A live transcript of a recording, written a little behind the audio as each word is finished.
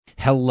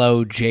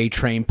Hello,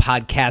 J-Train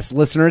podcast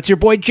listener. It's your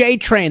boy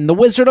J-Train, the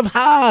Wizard of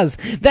Oz.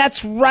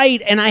 That's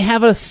right, and I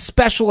have a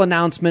special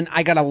announcement.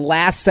 I got a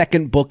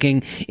last-second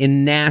booking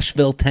in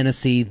Nashville,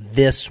 Tennessee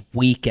this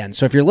weekend.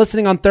 So if you're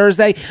listening on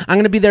Thursday, I'm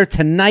going to be there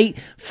tonight,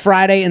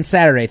 Friday, and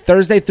Saturday.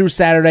 Thursday through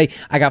Saturday,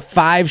 I got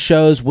 5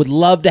 shows. Would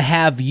love to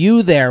have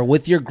you there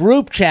with your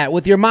group chat,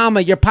 with your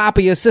mama, your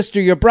papa, your sister,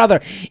 your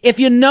brother.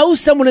 If you know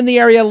someone in the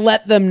area,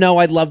 let them know.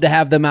 I'd love to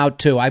have them out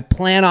too. I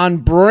plan on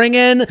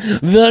bringing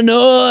the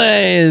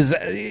noise.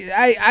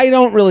 I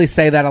don't really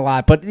say that a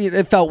lot, but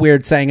it felt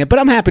weird saying it, but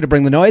I'm happy to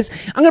bring the noise.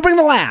 I'm going to bring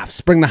the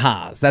laughs, bring the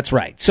ha's. That's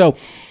right. So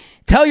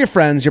tell your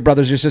friends, your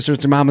brothers, your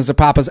sisters, your mamas, your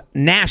papas,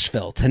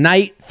 Nashville,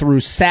 tonight through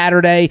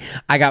Saturday.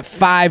 I got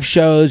 5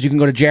 shows. You can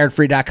go to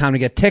jaredfree.com to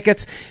get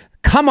tickets.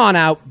 Come on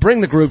out,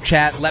 bring the group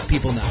chat, let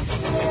people know.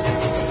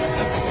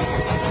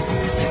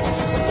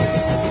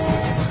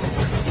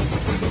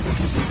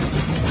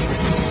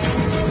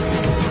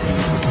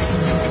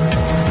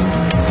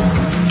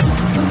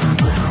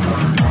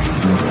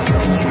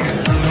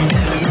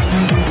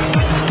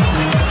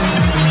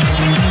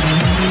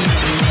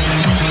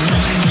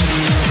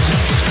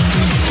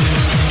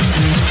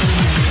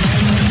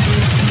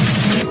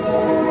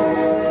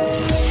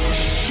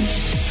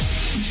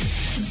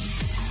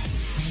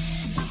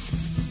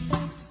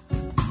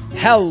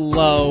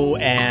 Hello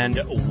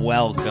and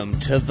welcome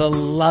to the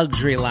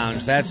Luxury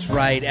Lounge. That's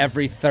right.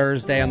 Every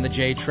Thursday on the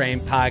J-Train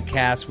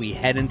podcast, we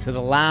head into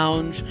the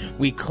lounge,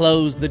 we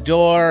close the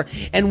door,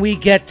 and we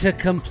get to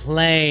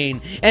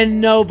complain. And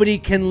nobody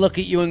can look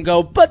at you and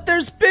go, but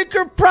there's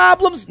bigger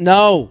problems.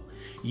 No.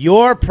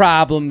 Your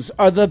problems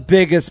are the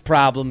biggest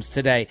problems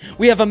today.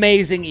 We have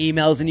amazing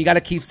emails, and you got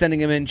to keep sending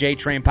them in.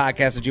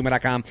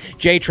 jtrainpodcast@gmail.com,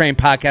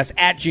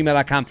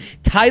 jtrainpodcast@gmail.com.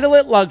 Title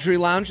it Luxury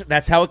Lounge.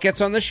 That's how it gets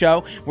on the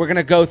show. We're going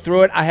to go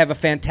through it. I have a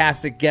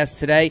fantastic guest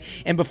today,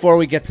 and before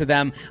we get to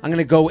them, I'm going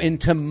to go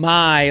into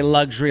my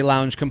Luxury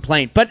Lounge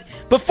complaint. But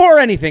before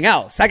anything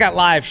else, I got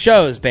live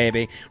shows,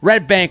 baby.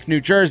 Red Bank,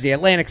 New Jersey,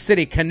 Atlantic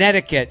City,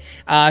 Connecticut,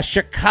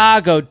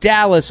 Chicago,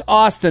 Dallas,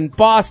 Austin,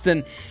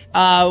 Boston.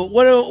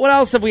 What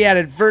else have we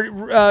added?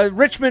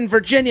 Richmond,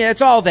 Virginia.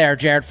 It's all there.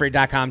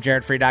 jaredfree.com,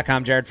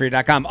 jaredfree.com,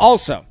 jaredfree.com.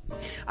 Also,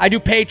 I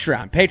do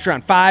Patreon.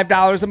 Patreon,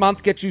 $5 a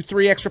month gets you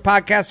 3 extra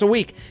podcasts a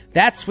week.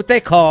 That's what they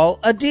call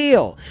a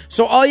deal.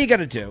 So all you got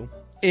to do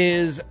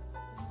is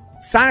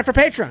sign up for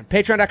Patreon.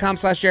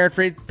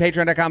 Patreon.com/JaredFreed.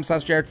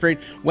 Patreon.com/JaredFreed.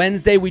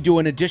 Wednesday, we do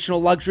an additional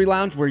Luxury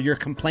Lounge where your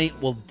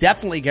complaint will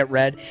definitely get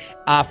read.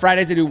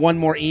 Fridays, I do one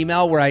more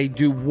email where I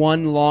do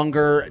one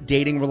longer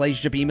dating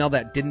relationship email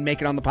that didn't make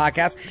it on the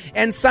podcast.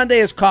 And Sunday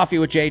is Coffee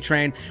with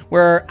J-Train,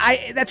 where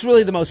that's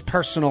really the most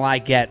personal I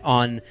get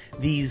on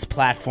these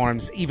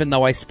platforms, even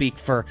though I speak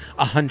for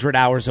 100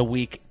 hours a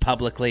week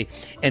publicly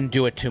and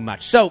do it too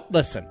much. So,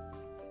 listen,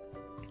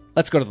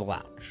 let's go to the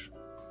lounge.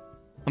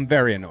 I'm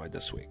very annoyed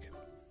this week.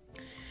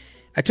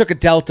 I took a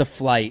Delta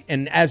flight,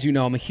 and as you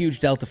know, I'm a huge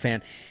Delta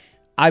fan.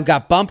 I've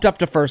got bumped up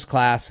to first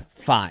class,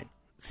 fine.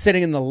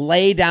 Sitting in the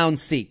lay-down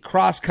seat,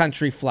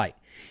 cross-country flight.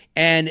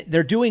 And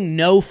they're doing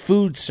no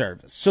food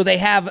service. So they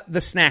have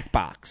the snack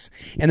box.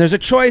 And there's a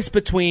choice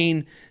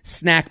between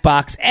snack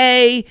box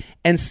A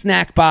and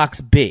snack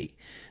box B.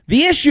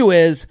 The issue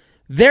is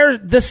they're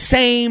the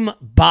same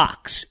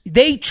box.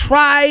 They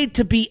tried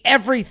to be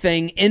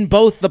everything in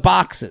both the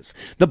boxes.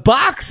 The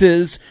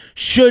boxes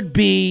should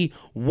be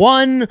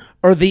one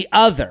or the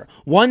other.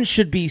 One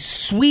should be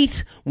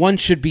sweet. One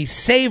should be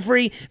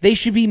savory. They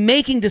should be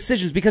making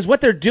decisions because what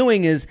they're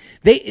doing is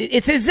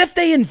it's as if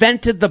they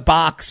invented the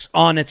box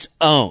on its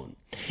own.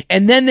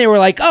 And then they were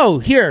like, oh,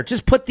 here,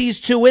 just put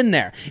these 2 in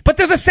there. But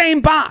they're the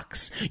same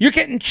box. You're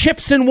getting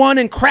chips in one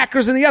and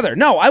crackers in the other.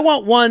 No, I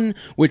want one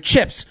with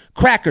chips,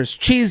 crackers,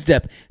 cheese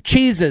dip,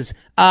 cheeses,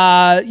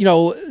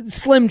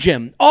 Slim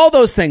Jim, all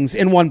those things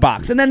in one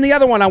box. And then the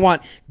other one, I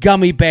want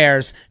gummy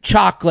bears,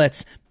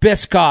 chocolates,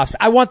 Biscoffs.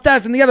 I want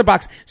those in the other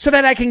box so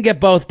that I can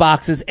get both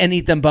boxes and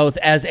eat them both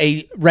as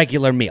a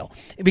regular meal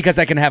because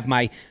I can have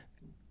my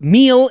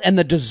meal and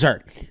the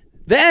dessert.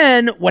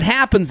 Then what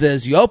happens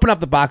is you open up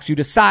the box, you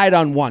decide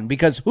on one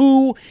because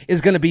who is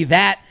going to be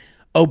that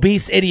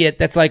obese idiot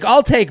that's like,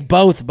 I'll take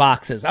both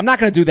boxes. I'm not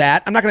going to do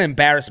that. I'm not going to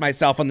embarrass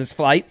myself on this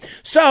flight.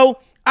 So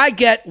I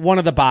get one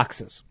of the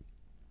boxes.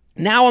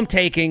 Now I'm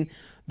taking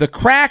the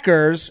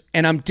crackers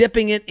and I'm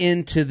dipping it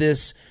into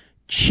this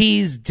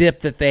cheese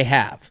dip that they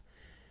have.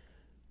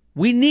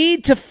 We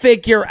need to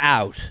figure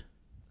out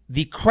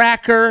the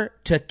cracker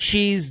to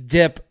cheese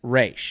dip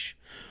ratio.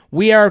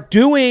 We are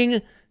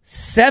doing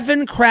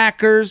 7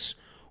 crackers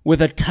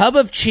with a tub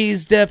of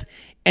cheese dip,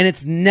 and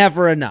it's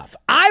never enough.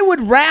 I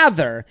would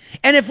rather,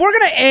 and if we're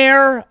going to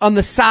err on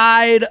the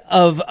side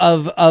of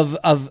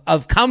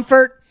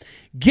comfort,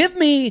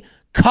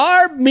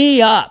 carb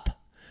me up.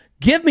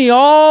 Give me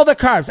all the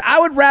carbs. I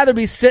would rather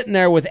be sitting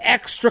there with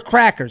extra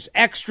crackers,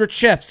 extra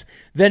chips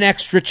than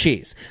extra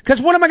cheese. Because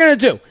what am I going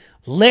to do?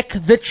 Lick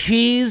the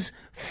cheese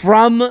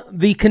from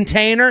the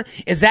container.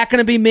 Is that going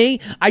to be me?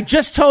 I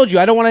just told you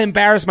I don't want to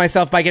embarrass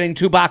myself by getting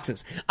 2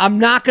 boxes. I'm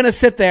not going to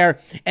sit there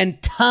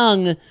and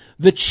tongue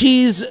the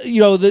cheese,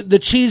 the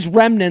cheese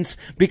remnants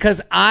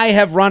because I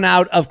have run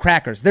out of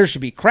crackers. There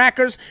should be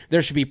crackers.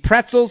 There should be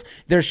pretzels.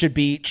 There should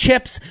be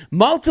chips,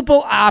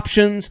 multiple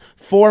options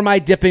for my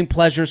dipping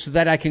pleasure so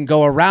that I can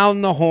go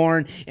around the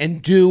horn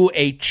and do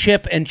a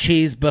chip and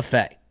cheese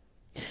buffet.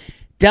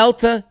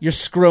 Delta, you're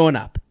screwing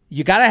up.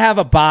 You got to have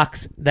a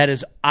box that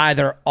is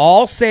either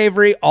all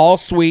savory, all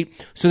sweet,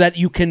 so that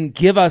you can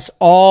give us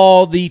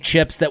all the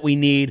chips that we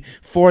need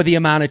for the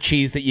amount of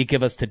cheese that you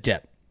give us to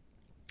dip.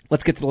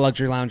 Let's get to the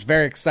Luxury Lounge.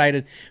 Very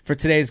excited for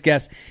today's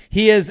guest.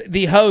 He is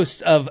the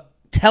host of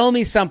Tell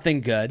Me Something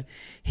Good.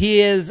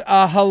 He is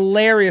a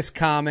hilarious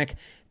comic.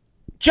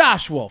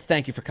 Josh Wolf,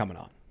 thank you for coming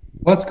on.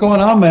 What's going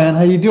on, man?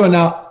 How you doing?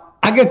 Now,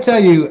 I got to tell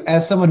you,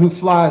 as someone who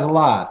flies a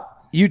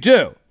lot. You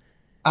do.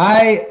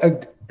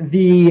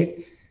 The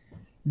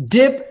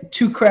dip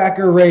to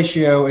cracker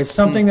ratio is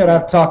something that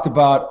I've talked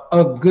about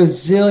a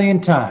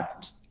gazillion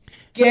times.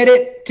 Get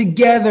it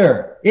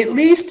together. At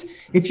least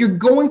if you're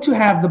going to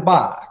have the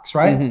box,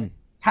 right? Mm-hmm.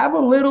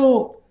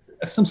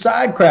 Have some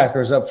side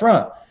crackers up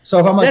front. So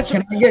if I'm like,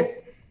 can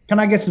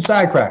I get some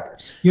side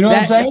crackers? You know what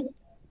I'm saying?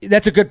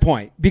 That's a good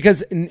point,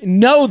 because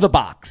know the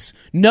box,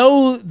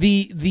 know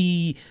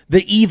the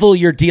evil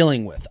you're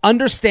dealing with.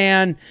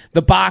 Understand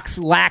the box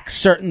lacks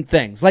certain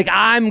things. Like,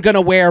 I'm going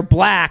to wear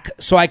black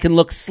so I can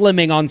look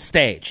slimming on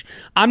stage.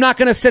 I'm not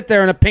going to sit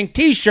there in a pink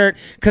t-shirt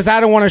because I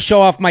don't want to show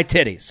off my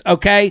titties.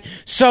 Okay.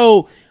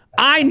 So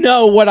I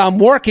know what I'm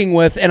working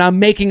with and I'm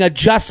making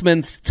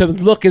adjustments to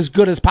look as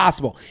good as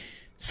possible.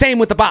 Same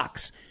with the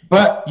box.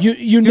 But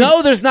you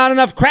know, there's not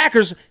enough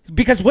crackers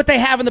because what they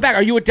have in the back.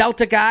 Are you a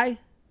Delta guy?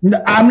 No,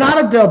 I'm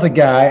not a Delta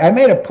guy. I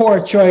made a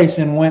poor choice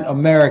and went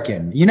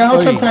American. You know how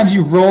sometimes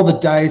you roll the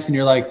dice and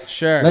you're like,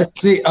 sure,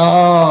 let's see.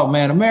 Oh,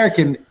 man,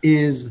 American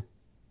is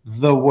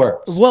the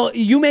worst. Well,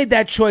 you made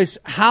that choice.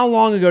 How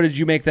long ago did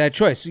you make that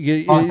choice?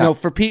 You know,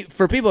 for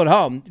people at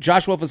home,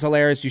 Josh Wolf is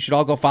hilarious. You should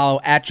all go follow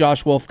at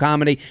Josh Wolf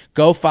Comedy.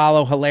 Go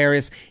follow,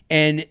 hilarious.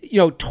 And,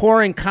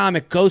 touring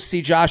comic, go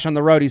see Josh on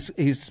the road.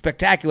 He's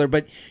spectacular.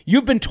 But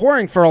you've been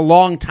touring for a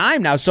long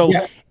time now. So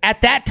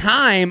at that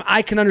time,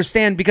 I can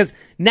understand, because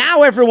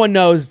now everyone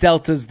knows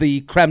Delta's the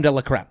creme de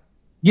la creme.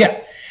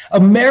 Yeah.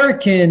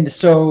 American,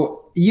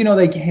 so,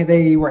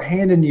 they were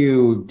handing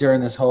you during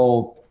this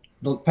whole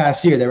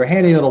past year, they were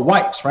handing you little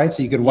wipes, right?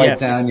 So you could wipe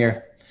down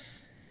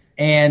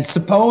and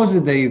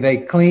supposedly they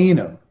clean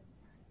them,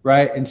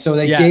 right? And so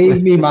they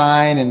gave me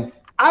mine, and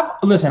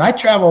I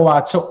travel a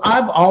lot, so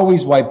I've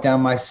always wiped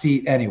down my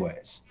seat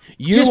anyways.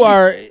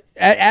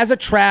 As a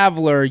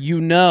traveler,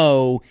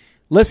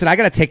 listen, I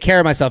got to take care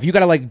of myself. You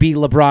got to be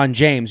LeBron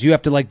James. You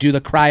have to do the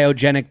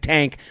cryogenic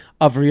tank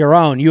of your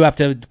own. You have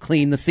to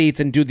clean the seats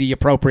and do the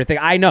appropriate thing.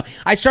 I know.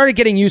 I started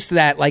getting used to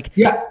that.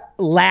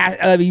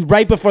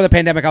 Right before the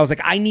pandemic, I was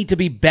like, I need to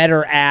be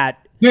better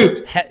at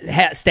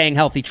staying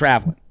healthy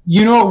traveling.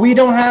 You know what? We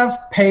don't have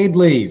paid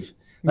leave.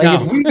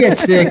 If we get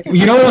sick,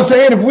 you know what I'm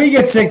saying? If we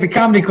get sick, the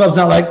comedy club's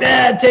not like,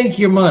 take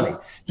your money.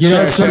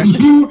 So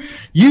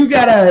you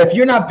gotta, if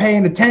you're not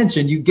paying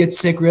attention, you get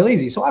sick real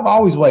easy. So I've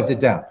always wiped it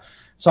down.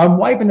 So I'm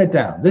wiping it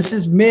down. This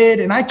is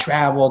and I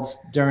traveled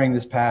during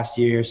this past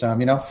year,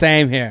 so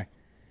Same here.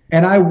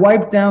 And I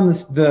wiped down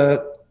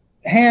the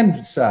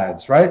hand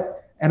sides, right?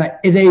 And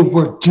they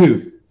were,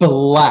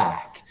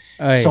 black.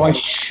 So I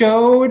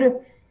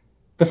showed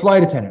the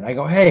flight attendant. I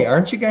go, hey,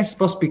 aren't you guys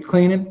supposed to be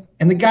cleaning?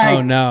 And the guy,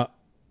 oh no,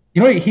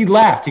 he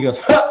laughed. He goes,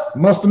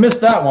 must have missed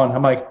that one.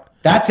 I'm like,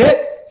 that's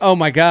it? Oh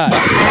my God.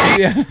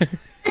 Yeah.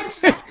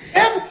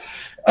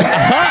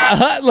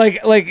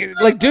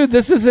 Dude,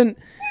 this isn't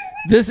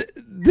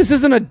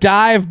a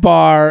dive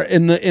bar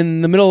in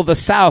the middle of the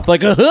South.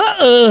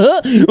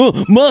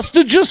 Must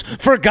have just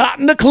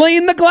forgotten to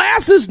clean the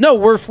glasses. No,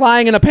 we're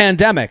flying in a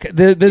pandemic.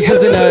 This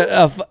isn't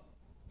a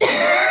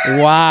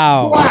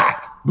wow.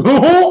 Black.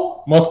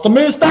 Must have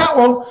missed that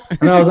one.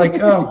 And I was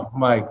like, oh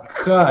my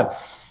God.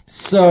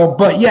 So,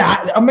 but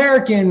yeah,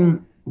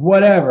 American,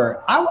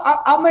 whatever.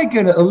 I'll make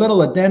a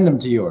little addendum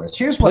to yours.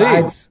 Here's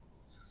what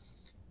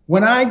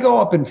when I go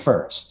up in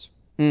first,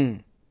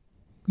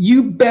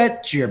 you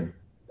bet your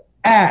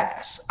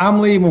ass I'm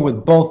leaving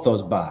with both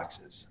those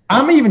boxes.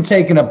 I'm even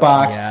taking a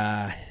box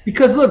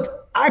because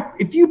look,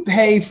 if you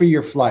pay for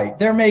your flight,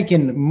 they're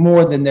making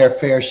more than their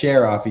fair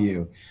share off of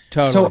you.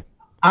 Totally. So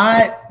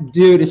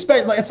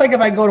especially, it's like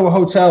if I go to a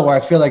hotel where I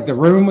feel like the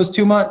room was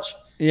too much.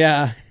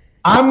 Yeah.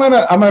 I'm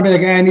gonna be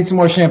like, I need some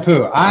more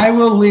shampoo. I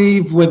will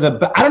leave with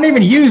I don't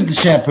even use the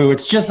shampoo.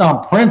 It's just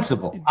on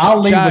principle. I'll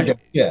leave with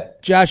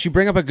it. Josh, you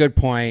bring up a good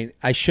point.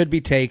 I should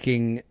be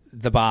taking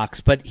the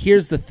box, but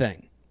here's the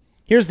thing.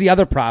 Here's the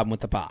other problem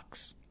with the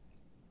box.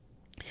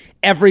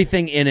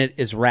 Everything in it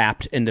is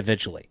wrapped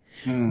individually.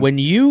 When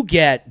you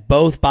get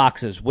both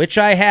boxes, which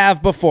I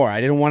have before,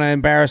 I didn't want to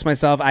embarrass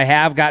myself. I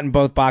have gotten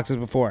both boxes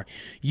before.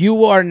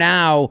 You are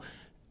now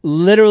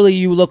literally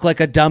you look like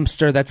a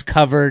dumpster that's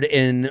covered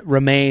in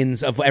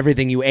remains of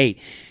everything you ate.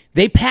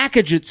 They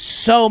package it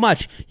so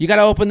much. You got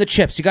to open the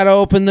chips. You got to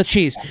open the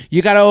cheese.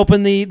 You got to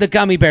open the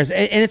gummy bears.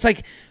 And it's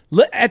like,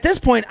 at this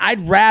point,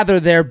 I'd rather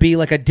there be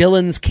like a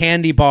Dylan's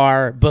Candy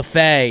Bar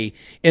buffet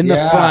in the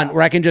front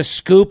where I can just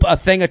scoop a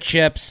thing of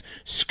chips,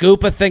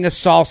 scoop a thing of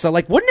salsa.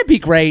 Like, wouldn't it be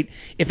great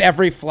if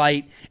every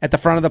flight at the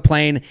front of the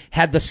plane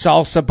had the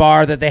salsa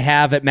bar that they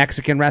have at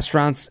Mexican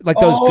restaurants, like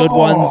those good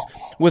ones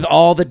with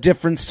all the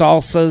different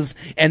salsas,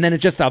 and then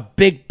it's just a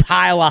big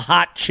pile of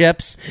hot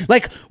chips?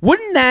 Like,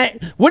 wouldn't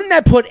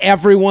that put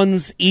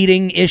everyone's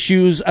eating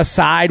issues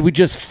aside? We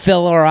just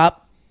fill her up.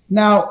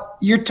 Now,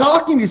 you're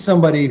talking to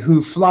somebody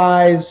who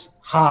flies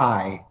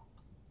high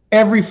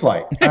every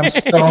flight. I'm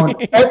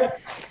stoned.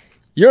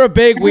 You're a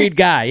big weed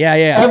guy. Yeah.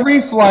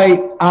 Every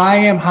flight, I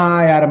am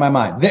high out of my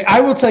mind.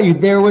 I will tell you,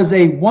 there was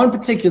one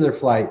particular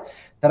flight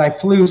that I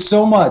flew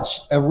so much,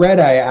 a red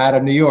eye out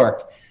of New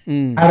York,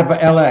 out of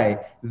LA,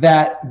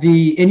 that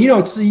and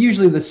it's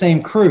usually the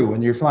same crew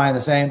when you're flying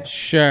the same.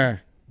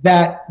 Sure.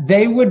 That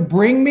they would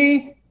bring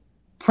me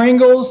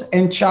Pringles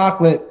and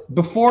chocolate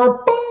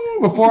before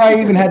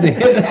I even had to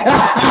hit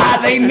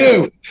it. They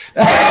knew.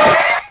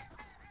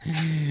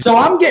 So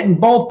I'm getting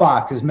both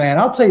boxes, man.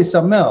 I'll tell you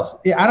something else.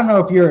 I don't know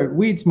if you're a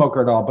weed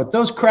smoker at all, but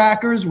those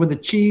crackers with the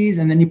cheese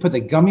and then you put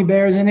the gummy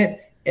bears in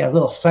it, a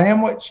little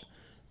sandwich.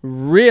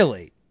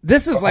 Really?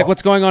 This is like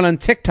what's going on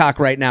TikTok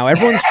right now.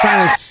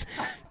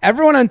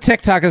 Everyone on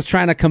TikTok is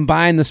trying to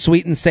combine the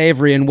sweet and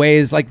savory in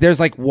ways like there's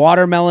like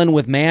watermelon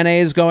with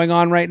mayonnaise going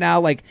on right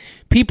now. Like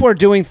people are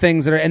doing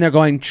things and they're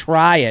going,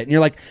 try it. And you're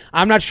like,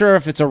 I'm not sure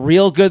if it's a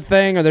real good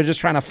thing or they're just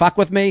trying to fuck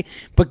with me,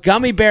 but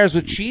gummy bears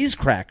with cheese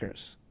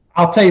crackers.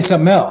 I'll tell you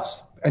something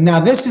else. And now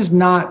this is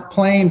not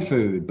plain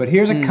food, but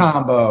here's a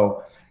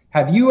combo.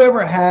 Have you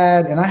ever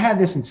had, and I had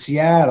this in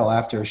Seattle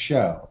after a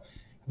show.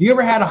 Have you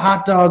ever had a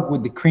hot dog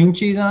with the cream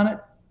cheese on it?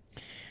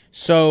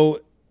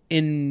 So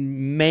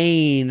in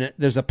Maine,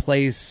 there's a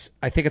place,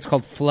 I think it's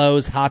called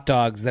Flo's Hot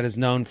Dogs, that is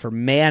known for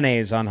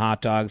mayonnaise on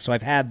hot dogs. So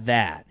I've had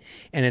that,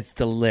 and it's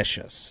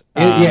delicious.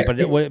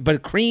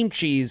 But cream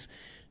cheese,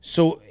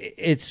 so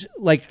it's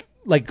like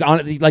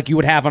you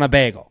would have on a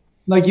bagel.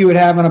 Like you would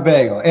have on a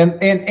bagel.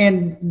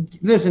 And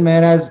listen,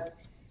 man,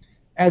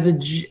 as a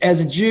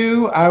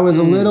Jew, I was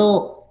a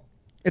little.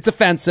 It's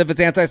offensive. It's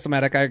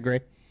anti-Semitic. I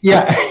agree.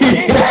 Yeah.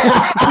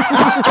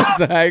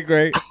 I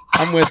agree.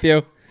 I'm with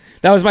you.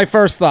 That was my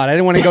first thought. I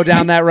didn't want to go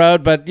down that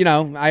road, but,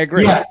 I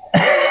agree. Yeah.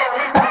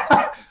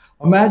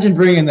 Imagine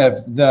bringing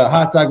the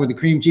hot dog with the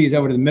cream cheese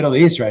over to the Middle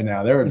East right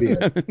now. There would be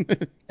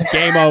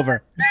Game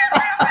over.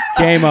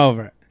 Game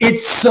over.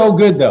 It's so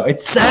good, though.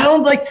 It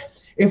sounds like,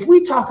 if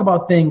we talk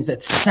about things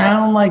that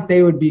sound like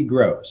they would be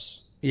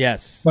gross.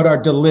 Yes. But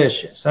are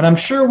delicious. And I'm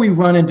sure we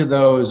run into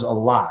those a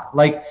lot.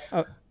 Like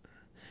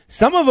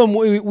some of them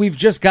we've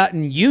just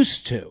gotten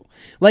used to.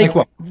 Like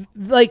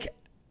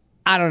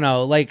I don't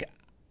know, like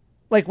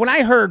when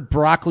I heard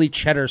broccoli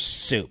cheddar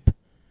soup,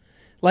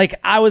 like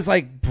I was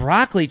like,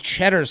 broccoli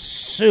cheddar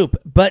soup,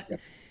 but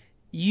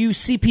you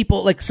see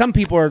people, like some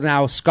people are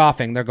now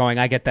scoffing. They're going,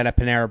 I get that at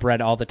Panera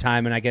Bread all the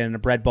time and I get it in a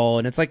bread bowl.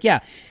 And it's like,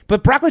 yeah,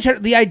 but broccoli cheddar,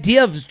 the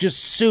idea of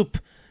just soup,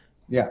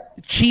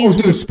 cheese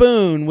with a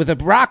spoon with a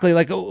broccoli,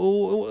 like,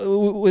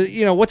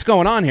 what's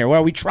going on here?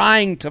 Well, are we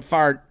trying to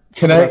fart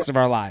for the rest of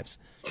our lives?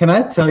 Can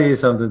I tell you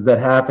something that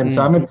happened?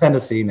 So I'm in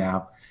Tennessee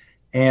now.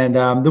 And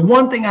the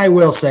one thing I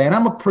will say, and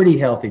I'm a pretty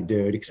healthy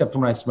dude, except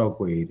when I smoke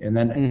weed, and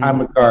then I'm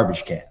a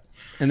garbage can.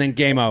 And then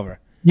game over.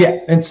 Yeah.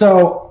 And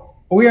so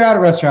we were at a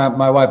restaurant,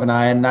 my wife and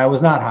I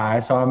was not high,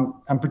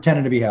 so I'm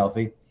pretending to be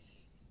healthy.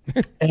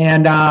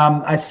 And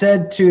I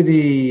said to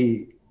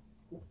the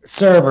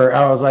server,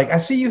 I was like, I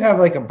see you have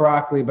like a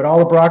broccoli, but all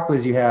the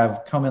broccolis you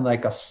have come in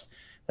like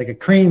a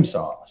cream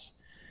sauce.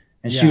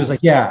 And she was like,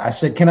 yeah. I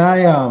said, can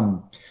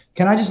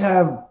I just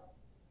have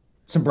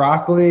some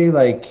broccoli,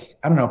 like,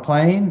 I don't know,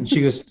 plain? And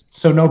she goes,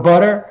 so no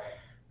butter?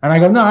 And I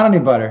go, no, I don't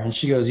need butter. And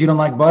she goes, you don't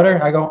like butter?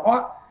 I go,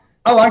 oh,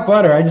 I like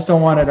butter. I just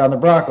don't want it on the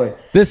broccoli.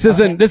 This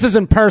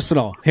isn't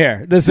personal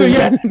here. This is.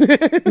 Yeah.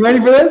 You ready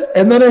for this?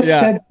 And then I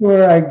said to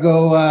her, I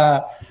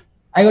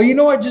go, you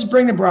know what? Just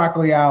bring the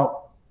broccoli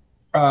out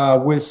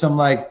with some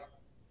like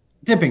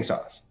dipping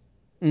sauce.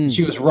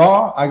 She goes,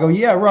 raw? I go,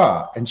 yeah,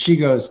 raw. And she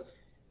goes,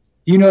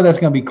 you know that's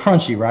going to be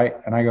crunchy, right?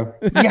 And I go,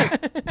 yeah.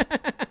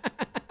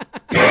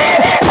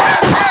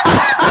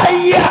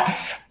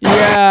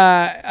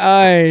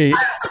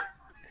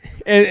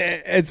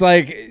 It's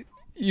like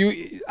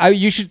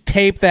you should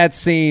tape that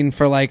scene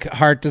for like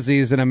heart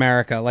disease in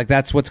America. Like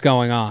that's what's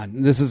going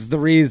on. This is the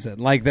reason.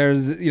 Like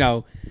there's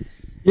Yeah.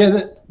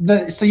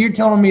 So you're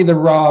telling me the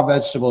raw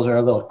vegetables are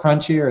a little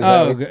crunchier?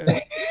 Is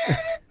that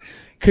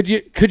Could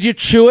you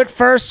chew it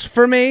first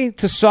for me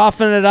to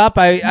soften it up?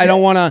 I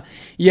don't want to.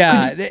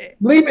 Yeah,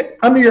 leave it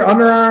under your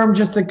underarm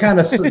just to kind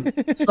of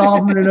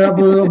soften it up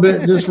a little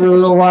bit, just for a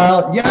little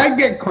while. Yeah, I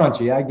get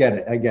crunchy. I get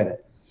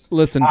it.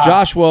 Listen,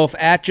 Josh Wolf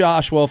at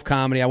Josh Wolf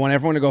Comedy. I want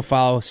everyone to go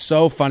follow.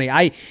 So funny.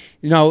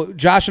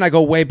 Josh and I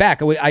go way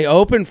back. I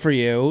opened for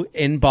you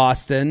in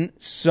Boston.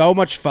 So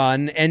much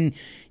fun, and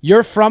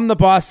you're from the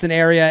Boston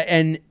area,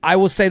 and I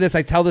will say this,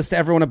 I tell this to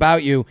everyone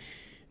about you.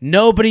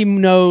 Nobody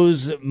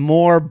knows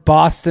more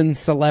Boston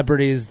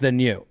celebrities than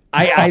you.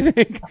 I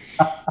think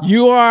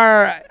you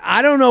are,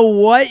 I don't know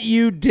what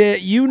you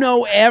did. You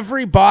know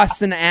every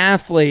Boston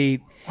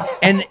athlete,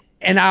 and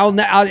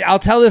I'll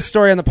tell this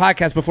story on the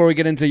podcast before we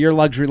get into your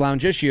luxury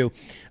lounge issue.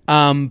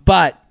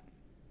 But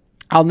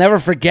I'll never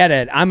forget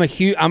it.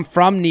 I'm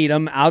from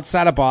Needham,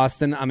 outside of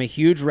Boston. I'm a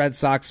huge Red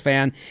Sox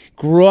fan.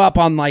 Grew up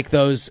on like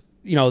those,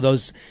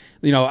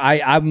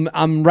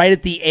 I'm right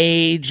at the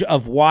age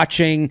of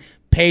watching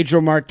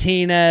Pedro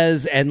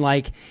Martinez and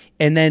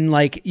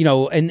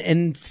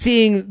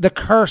seeing the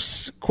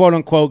curse, quote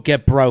unquote,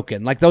 get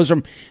broken. Like those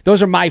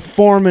are my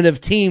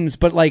formative teams,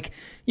 but like,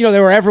 they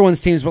were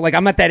everyone's teams, but like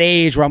I'm at that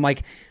age where I'm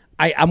like,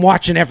 I'm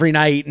watching every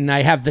night and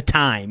I have the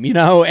time,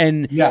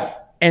 and yeah.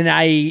 And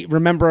I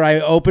remember I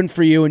opened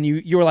for you and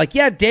you were like,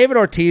 yeah, David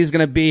Ortiz is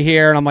going to be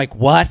here. And I'm like,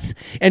 what?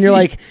 And you're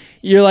like,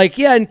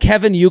 yeah. And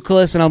Kevin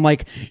Youkilis. And I'm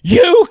like,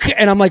 Uke.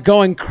 And I'm like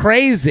going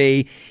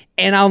crazy.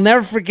 And I'll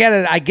never forget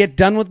it. I get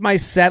done with my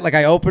set. Like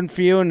I opened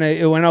for you and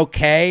it went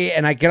okay.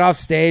 And I get off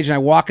stage and I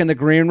walk in the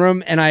green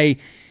room and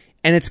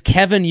it's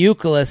Kevin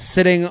Youkilis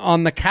sitting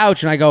on the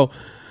couch. And I go,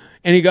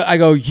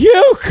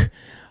 Uke,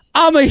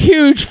 I'm a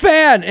huge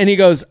fan. And he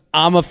goes,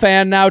 I'm a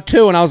fan now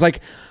too. And I was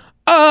like,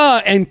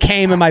 and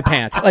came in my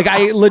pants. Like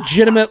I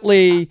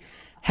legitimately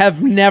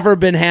have never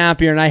been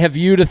happier, and I have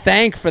you to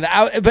thank for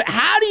that. But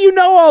how do you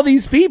know all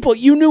these people?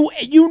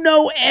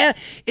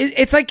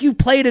 It's like you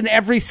played in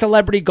every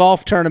celebrity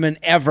golf tournament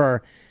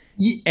ever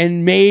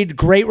and made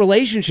great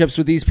relationships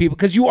with these people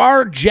because you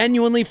are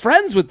genuinely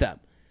friends with them.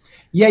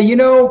 Yeah,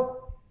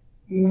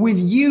 with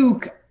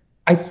you,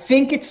 I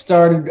think it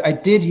started, I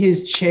did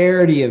his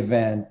charity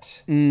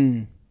event.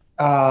 When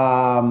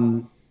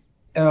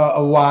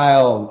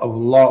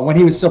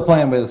he was still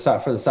playing for the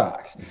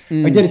Sox.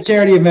 I did a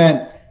charity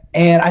event,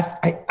 and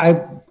I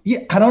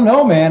don't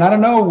know, man. I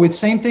don't know. With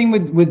same thing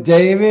with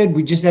David,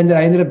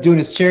 I ended up doing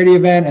his charity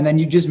event, and then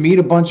you just meet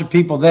a bunch of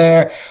people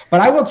there.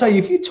 But I will tell you,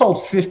 if you told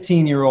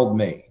 15-year-old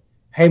me,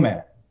 hey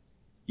man,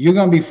 you're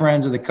gonna be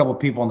friends with a couple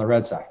people on the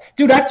Red Sox,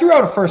 dude, I threw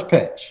out a first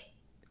pitch.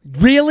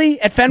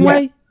 Really? At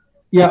Fenway?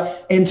 Yeah.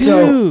 And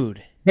dude.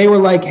 So they were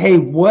like, hey,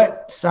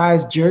 what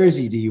size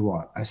jersey do you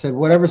want? I said,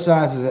 whatever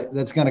size is it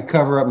that's going to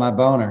cover up my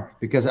boner,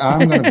 because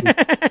I'm going to be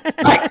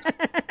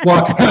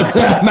walking out of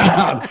that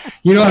mound.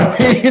 You know what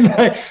I mean?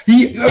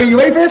 Are you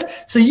ready for this?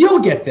 So you'll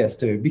get this,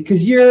 dude,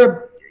 because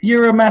you're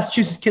a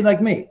Massachusetts kid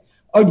like me.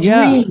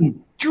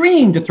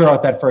 Dream to throw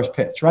out that first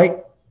pitch, right?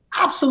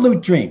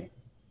 Absolute dream.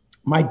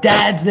 My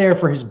dad's there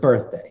for his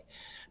birthday.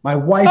 My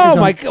wife is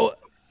my God.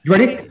 You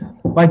ready?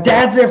 My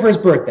dad's there for his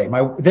birthday.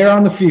 They're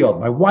on the field.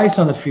 My wife's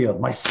on the field.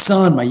 My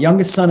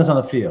youngest son is on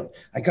the field.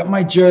 I got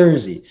my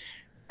jersey.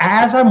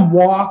 As I'm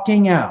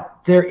walking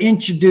out, they're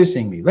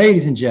introducing me.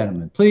 Ladies and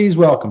gentlemen, please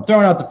welcome,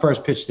 throwing out the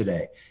first pitch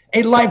today,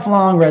 a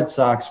lifelong Red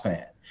Sox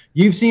fan.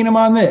 You've seen him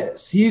on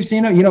this. You've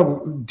seen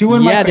him,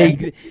 doing my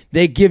thing.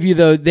 They give you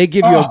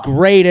a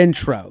great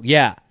intro.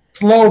 Yeah.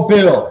 Slow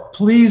build.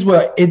 Please,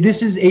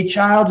 this is a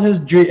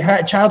childhood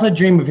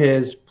dream of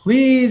his.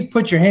 Please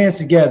put your hands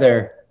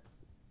together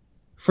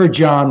for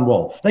John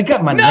Wolfe. They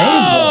got my name.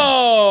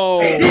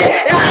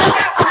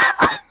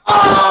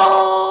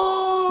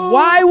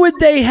 Why would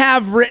they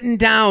have written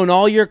down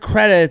all your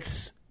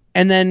credits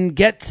and then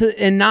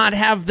not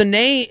have the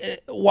name?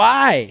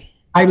 Why?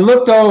 I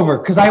looked over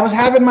because I was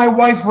having my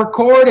wife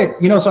record it,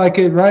 so I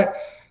could write.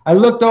 I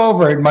looked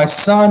over and my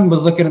son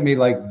was looking at me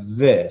like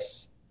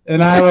this.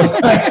 And I was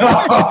like,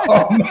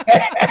 oh, man.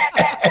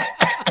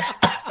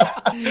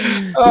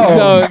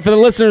 So for the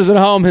listeners at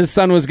home, his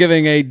son was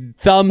giving a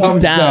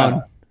thumbs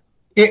down.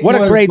 What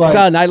a great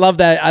son. I love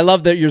that. I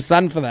love that your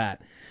son for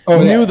that.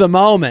 Knew the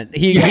moment.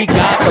 He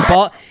got the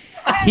ball.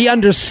 He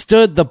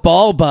understood the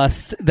ball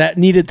bust that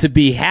needed to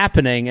be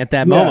happening at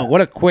that moment.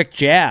 What a quick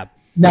jab.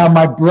 Now,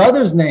 my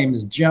brother's name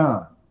is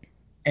John,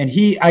 and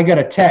I got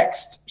a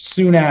text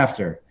soon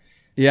after.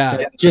 Yeah.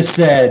 That just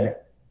said,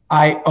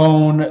 I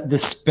own the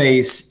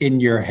space in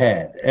your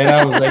head. And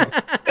I was like,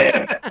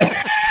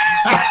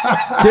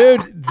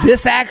 dude,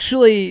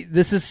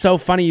 this is so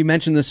funny you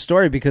mentioned this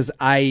story because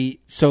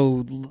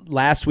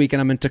last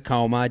weekend I'm in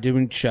Tacoma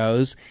doing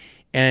shows,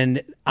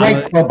 and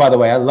great club, by the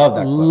way. I love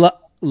that club.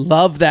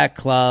 Love that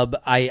club.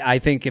 I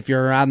think if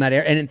you're around that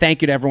area, and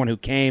thank you to everyone who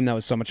came. That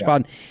was so much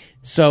fun.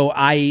 So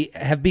I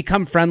have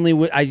become friendly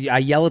with, I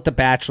yell at the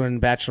Bachelor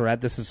and Bachelorette.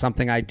 This is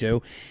something I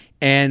do.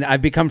 And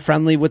I've become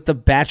friendly with the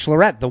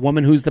Bachelorette, the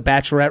woman who's the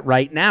Bachelorette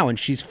right now, and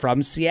she's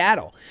from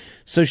Seattle.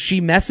 So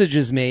she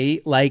messages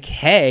me like,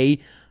 hey,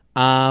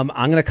 I'm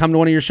going to come to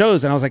one of your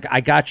shows. And I was like, I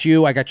got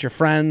you. I got your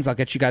friends. I'll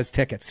get you guys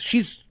tickets.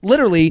 She's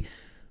literally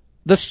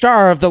the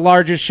star of the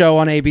largest show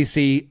on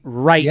ABC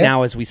right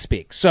now as we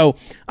speak. So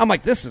I'm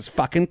like, this is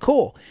fucking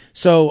cool.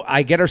 So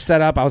I get her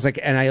set up. I was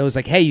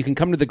like, hey, you can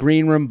come to the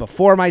green room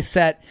before my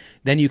set.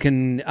 Then you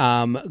can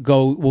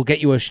we'll get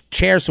you a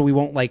chair so we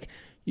won't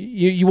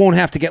you won't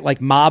have to get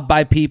like mobbed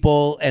by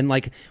people, and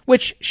like,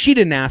 which she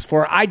didn't ask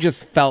for. I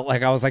just felt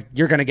like I was like,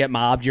 you're gonna get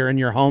mobbed. You're in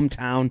your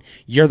hometown.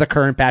 You're the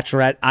current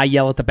bachelorette. I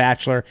yell at the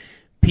bachelor.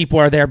 People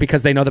are there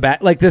because they know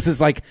like this is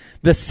like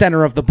the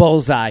center of the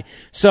bullseye.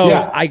 So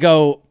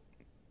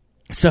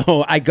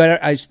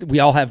we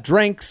all have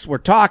drinks. We're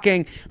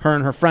talking. Her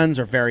and her friends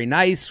are very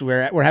nice.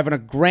 We're having a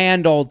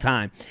grand old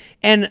time.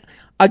 And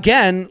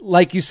again,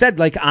 like you said,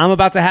 like I'm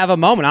about to have a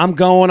moment. I'm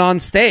going on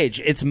stage.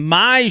 It's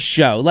my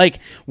show. Like,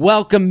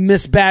 welcome,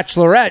 Miss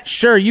Bachelorette.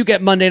 Sure, you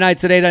get Monday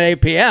nights at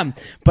 8 p.m.,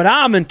 but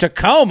I'm in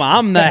Tacoma.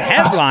 I'm the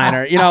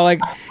headliner.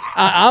 Like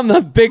I'm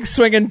the big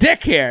swinging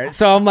dick here.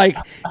 So I'm like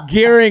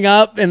gearing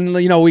up, and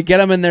we get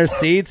them in their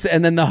seats,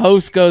 and then the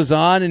host goes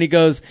on and he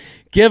goes,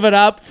 "Give it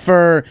up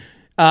for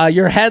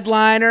your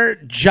headliner,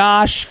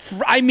 Jared."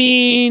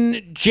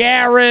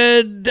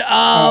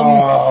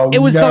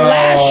 It was the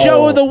last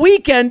show of the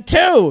weekend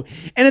too.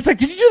 And it's like,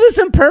 did you do this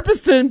on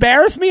purpose to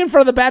embarrass me in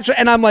front of the Bachelor?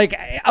 And I'm like,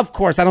 of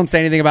course, I don't say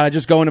anything about it. I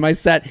just go into my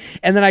set.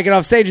 And then I get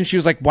off stage and she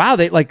was like, wow,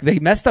 they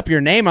messed up your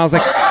name. And I was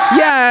like,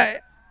 yeah.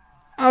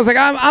 I was like,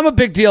 I'm a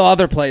big deal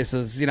other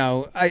places,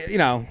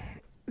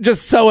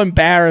 just so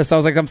embarrassed. I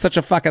was like, I'm such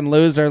a fucking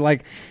loser.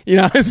 Like,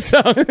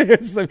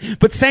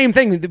 but same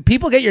thing.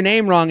 People get your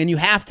name wrong and you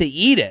have to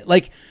eat it.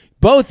 Like,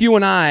 both you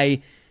and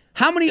I,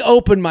 how many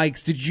open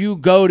mics did you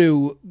go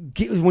to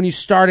when you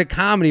started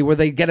comedy where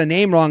they get a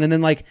name wrong and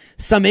then like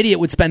some idiot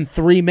would spend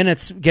 3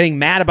 minutes getting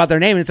mad about their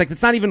name? And it's like,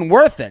 it's not even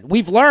worth it.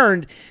 We've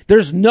learned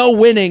there's no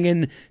winning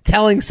in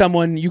telling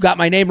someone you got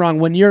my name wrong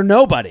when you're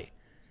nobody.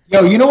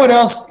 Yo, you know what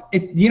else?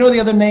 The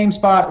other name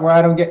spot where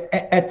I don't get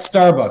at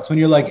Starbucks when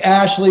you're like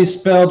Ashley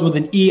spelled with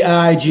an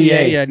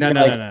E-I-G-A. Yeah,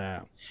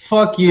 no.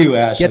 Fuck you,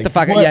 Ashley. Get the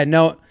fuck out. Yeah,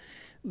 no.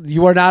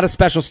 You are not a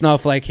special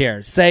snowflake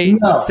here. Say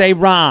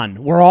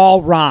Ron. We're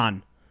all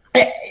Ron.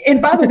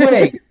 And by the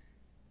way,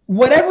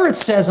 whatever it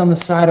says on the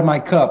side of my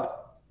cup,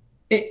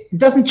 it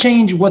doesn't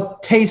change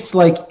what tastes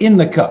like in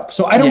the cup.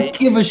 So I don't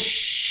give a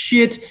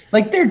shit.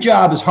 Like, their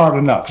job is hard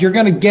enough. You're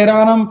going to get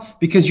on them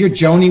because you're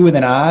Joni with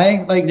an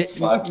I? Like,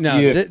 fuck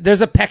you.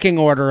 There's a pecking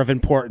order of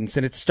importance,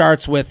 and it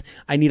starts with,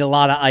 I need a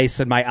lot of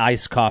ice in my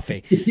iced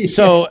coffee.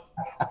 So,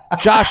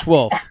 Josh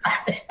Wolf,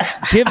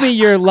 give me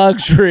your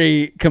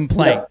luxury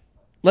complaint. Yeah.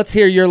 Let's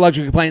hear your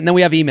luxury complaint. And then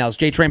we have emails,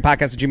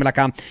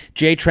 jtrainpodcast@gmail.com,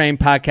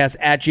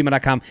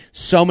 jtrainpodcast@gmail.com.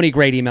 So many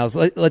great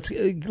emails.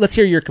 Let's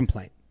hear your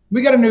complaint.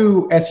 We got a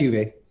new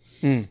SUV.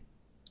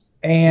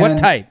 And what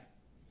type?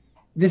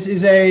 This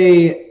is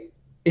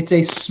it's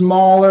a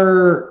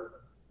smaller,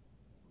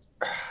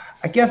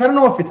 I guess, I don't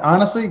know if it's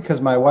honestly,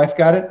 because my wife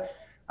got it,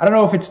 I don't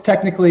know if it's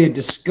technically a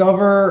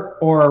Discover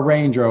or a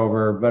Range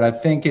Rover, but I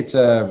think it's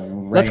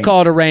Let's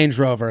call it a Range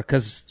Rover,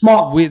 because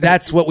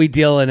that's what we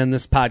deal in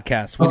this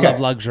podcast. We love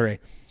luxury.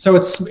 So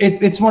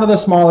it's one of the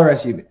smaller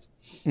SUVs.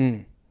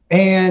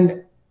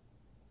 And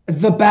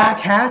the back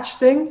hatch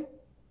thing,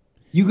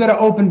 you got to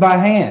open by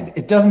hand.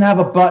 It doesn't have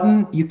a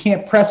button. You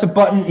can't press a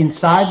button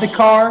inside the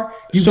car.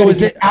 You got to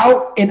get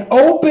out and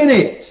open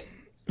it.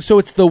 So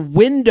it's the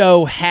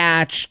window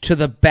hatch to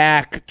the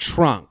back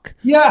trunk.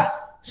 Yeah.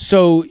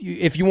 So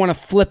if you want to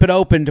flip it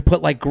open to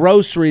put like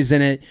groceries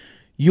in it,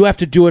 you have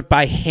to do it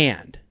by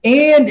hand.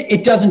 And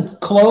it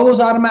doesn't close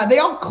automatically. They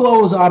all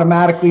close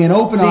automatically and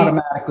open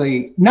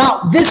automatically.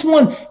 Now, this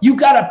one, I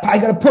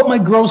gotta put my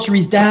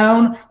groceries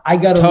down. I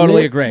gotta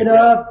totally lift it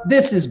up.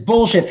 This is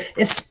bullshit,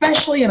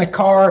 especially in a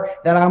car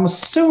that I'm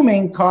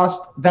assuming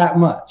costs that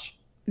much.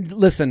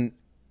 Listen,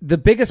 the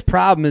biggest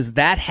problem is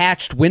that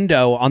hatched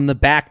window on the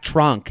back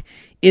trunk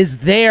is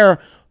there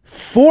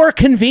for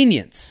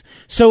convenience.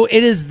 So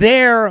it is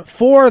there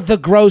for the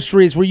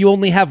groceries where you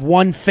only have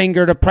one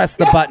finger to press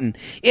the button.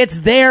 It's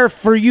there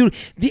for you.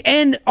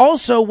 And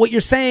also what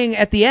you're saying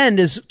at the end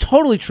is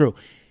totally true.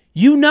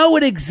 You know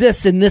it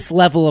exists in this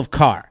level of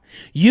car.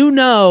 You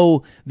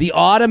know the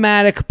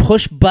automatic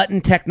push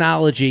button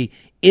technology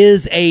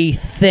is a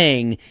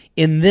thing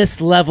in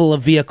this level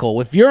of vehicle.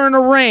 If you're in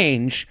a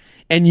range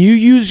and you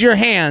use your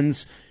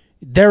hands,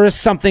 there is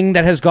something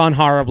that has gone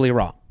horribly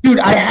wrong. Dude,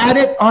 I had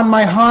it on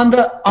my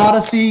Honda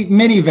Odyssey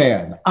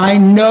minivan. I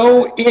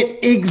know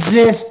it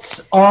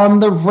exists on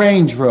the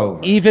Range Rover.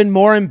 Even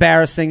more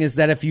embarrassing is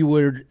that if you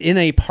were in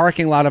a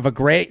parking lot of a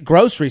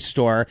grocery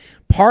store,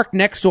 parked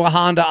next to a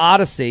Honda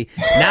Odyssey,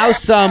 now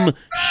some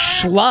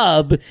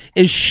schlub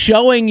is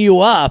showing you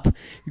up,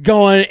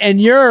 going,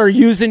 and you're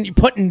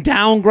putting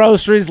down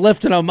groceries,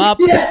 lifting them up,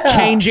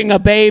 changing a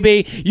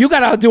baby. You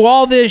got to do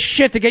all this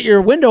shit to get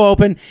your window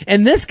open,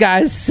 and this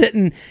guy's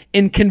sitting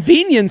in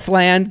convenience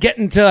land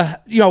getting to,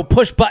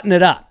 push button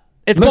it up.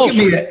 It's Look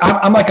bullshit. at me.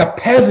 I'm like a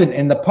peasant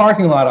in the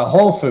parking lot of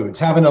Whole Foods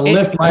having to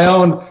lift my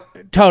own.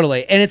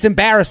 Totally. And it's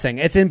embarrassing.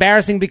 It's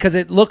embarrassing because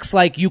it looks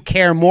like you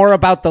care more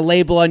about the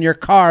label on your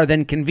car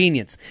than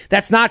convenience.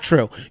 That's not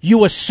true.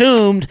 You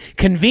assumed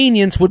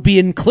convenience would be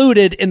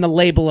included in the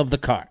label of the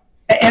car.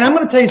 And I'm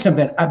going to tell you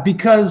something,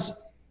 because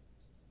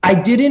I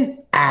didn't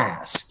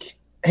ask.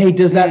 Hey,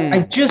 does that,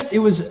 it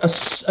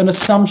was an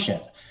assumption.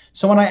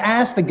 So when I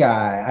asked the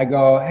guy, I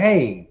go,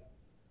 hey,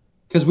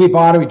 because we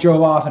bought it, we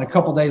drove off, and a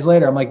couple days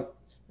later, I'm like,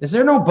 is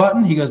there no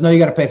button? He goes, no, you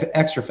got to pay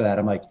extra for that.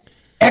 I'm like,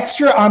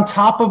 extra on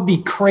top of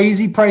the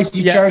crazy price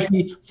you charge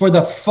me for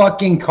the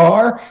fucking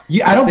car?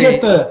 I don't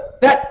get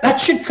that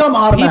should come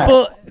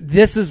automatic.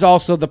 This is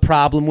also the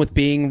problem with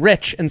being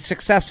rich and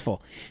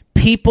successful.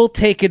 People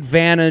take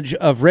advantage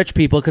of rich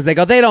people because they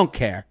go, they don't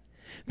care.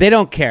 They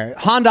don't care.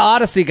 Honda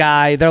Odyssey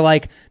guy, they're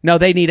like, no,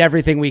 they need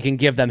everything we can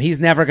give them. He's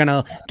never going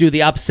to do the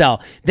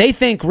upsell. They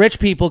think rich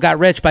people got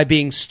rich by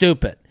being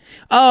stupid.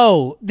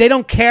 Oh, they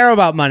don't care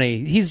about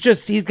money. He's got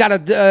he got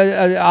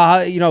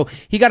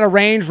a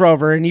Range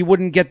Rover and he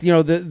wouldn't get,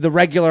 the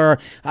regular,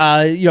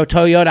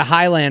 Toyota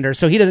Highlander.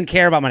 So he doesn't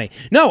care about money.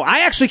 No, I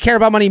actually care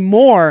about money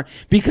more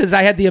because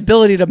I had the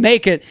ability to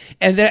make it.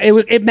 And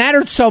it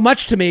mattered so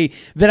much to me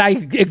that I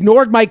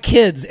ignored my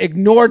kids,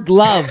 ignored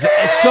love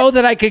so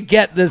that I could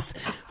get this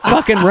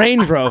fucking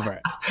Range Rover.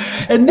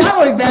 And not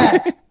like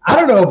that. I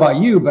don't know about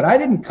you, but I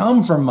didn't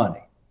come from money.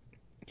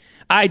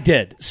 I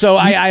did. So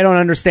I don't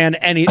understand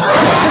any.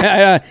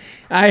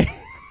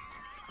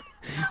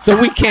 So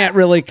we can't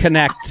really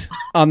connect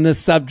on this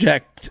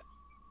subject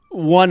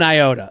one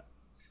iota.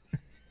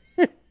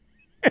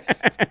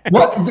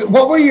 What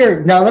were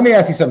your, now let me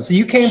ask you something. So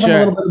you came from a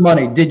little bit of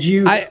money. Did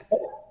you,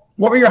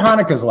 what were your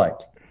Hanukkahs like?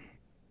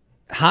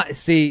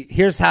 See,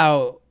 here's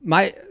how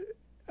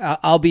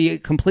I'll be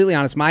completely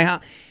honest.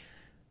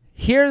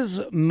 Here's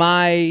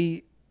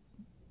my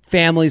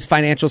family's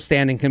financial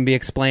standing can be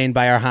explained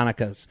by our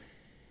Hanukkahs.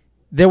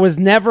 There was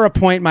never a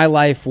point in my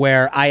life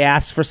where I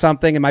asked for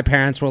something and my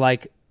parents were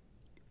like,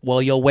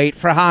 well, you'll wait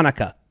for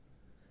Hanukkah.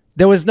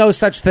 There was no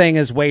such thing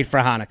as wait for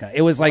Hanukkah.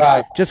 It was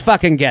like, just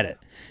fucking get it.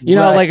 You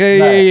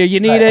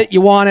need it,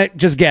 you want it,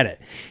 just get it.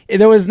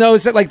 There was no,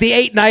 like the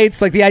 8 nights,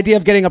 like the idea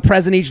of getting a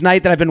present each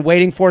night that I've been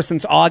waiting for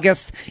since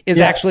August is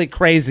actually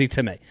crazy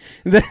to me.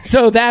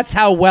 So that's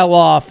how well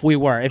off we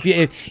were. If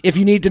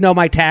you need to know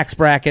my tax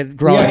bracket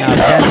growing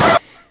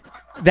up,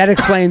 that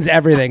explains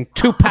everything.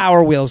 2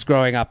 Power Wheels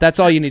growing up. That's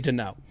all you need to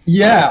know.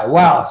 Yeah.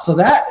 Wow. So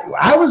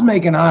I was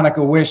making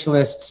Hanukkah wish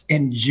lists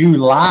in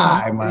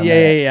July.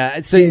 Yeah.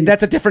 So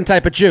that's a different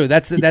type of Jew.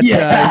 That's That's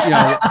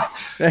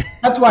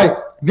why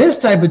this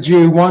type of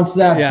Jew wants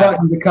that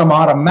button to come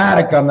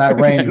automatic on that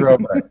Range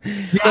Rover.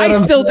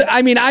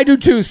 I do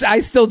too.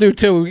 I still do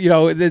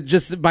too.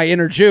 Just my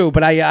inner Jew,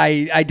 but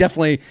I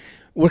definitely.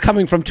 We're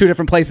coming from 2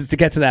 different places to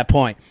get to that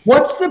point.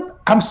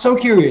 I'm so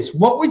curious.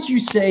 What would you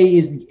say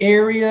is the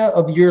area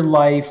of your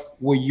life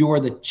where you're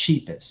the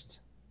cheapest?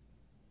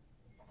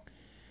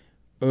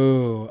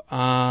 Ooh,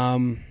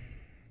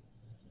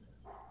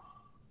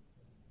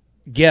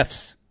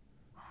 gifts.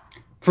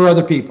 For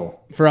other people.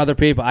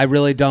 I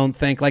really don't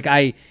think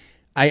I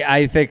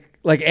think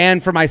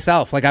and for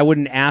myself, I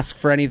wouldn't ask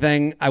for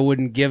anything. I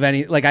wouldn't give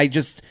any,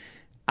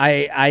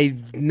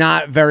 I'm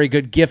not very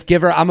good gift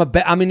giver. I'm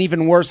an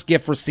even worse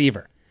gift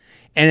receiver.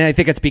 And I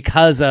think it's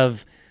because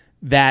of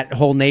that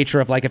whole nature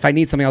of if I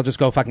need something, I'll just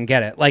go fucking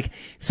get it.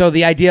 So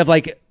the idea of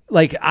I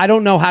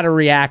don't know how to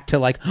react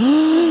to I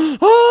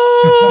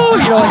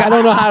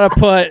don't know how to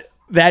put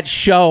that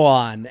show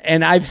on.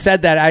 And I've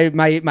said that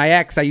my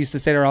ex, I used to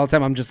say to her all the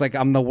time, I'm just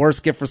I'm the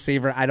worst gift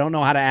receiver. I don't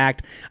know how to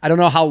act. I don't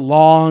know how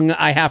long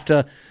I have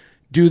to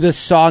do this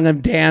song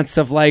and dance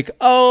of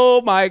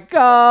oh my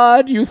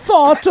God, you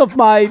thought of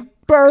my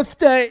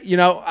birthday.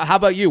 How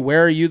about you?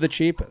 Where are you the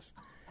cheapest?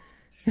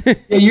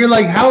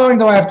 You're how long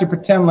do I have to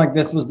pretend like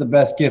this was the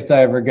best gift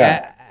I ever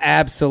got?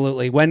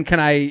 Absolutely. When can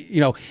I,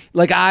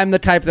 I'm the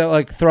type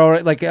that throw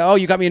it oh,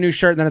 you got me a new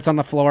shirt and then it's on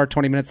the floor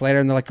 20 minutes later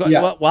and they're like,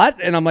 what?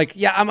 And I'm like,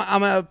 yeah,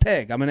 I'm a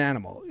pig. I'm an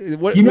animal.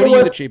 What are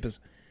you the cheapest?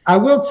 I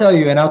will tell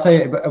you, and I'll tell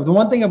you, but the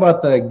one thing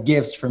about the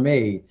gifts for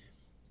me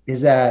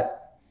is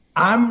that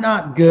I'm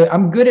not good.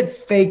 I'm good at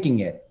faking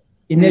it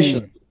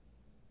initially,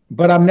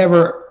 but I'm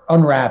never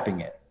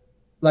unwrapping it.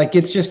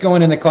 It's just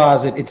going in the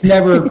closet. It's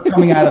never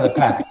coming out of the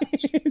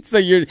package. So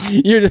you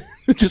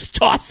just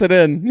toss it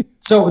in.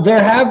 So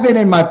there have been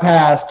in my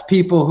past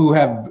people who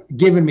have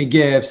given me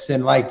gifts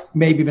and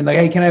maybe been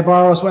hey, can I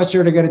borrow a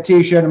sweatshirt or get a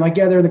t-shirt? I'm like,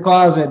 yeah, they're in the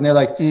closet. And they're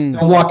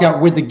they'll walk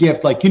out with the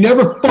gift. You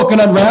never fucking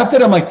unwrapped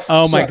it. I'm like,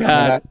 oh my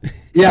God.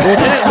 Yeah.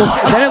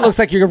 Well, then it looks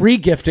like you're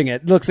re-gifting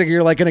it. It looks like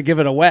you're going to give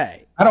it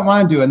away. I don't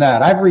mind doing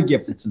that. I've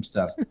re-gifted some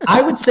stuff.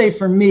 I would say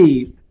for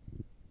me,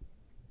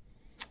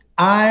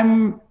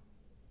 I'm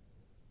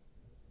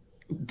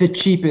the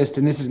cheapest,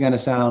 and this is going to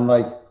sound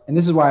and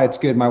this is why it's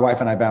good. My wife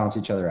and I balance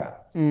each other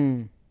out.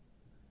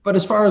 But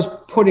as far as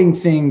putting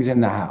things in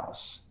the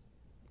house,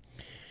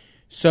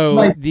 so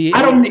I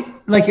don't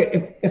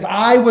if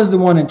I was the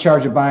one in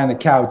charge of buying the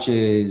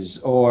couches,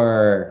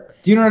 or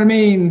do you know what I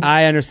mean?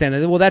 I understand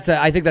that. Well,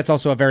 I think that's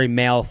also a very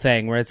male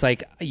thing where it's I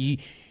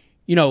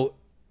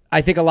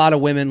think a lot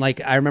of women,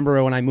 I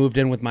remember when I moved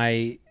in with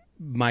my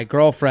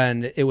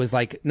girlfriend, it was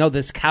no,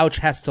 this couch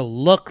has to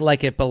look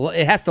like it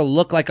has to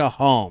look like a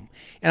home.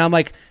 And I'm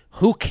like,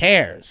 who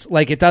cares?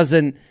 It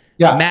doesn't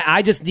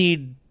I just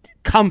need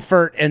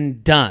comfort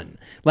and done.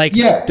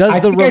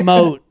 Does the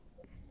remote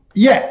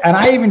and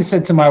I even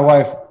said to my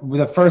wife, with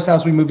the first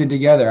house we moved in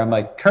together, I'm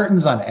like,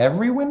 curtains on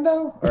every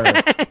window? Or...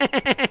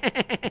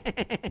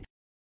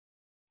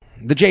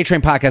 The J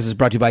Train podcast is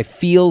brought to you by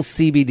Feels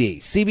CBD.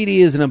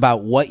 CBD isn't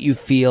about what you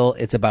feel,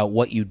 it's about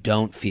what you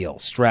don't feel.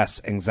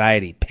 Stress,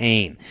 anxiety,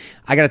 pain.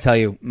 I got to tell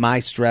you, my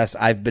stress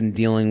I've been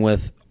dealing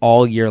with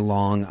all year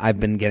long. I've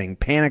been getting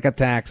panic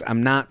attacks.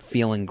 I'm not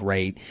feeling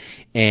great.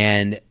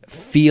 And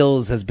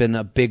Feels has been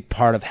a big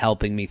part of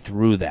helping me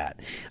through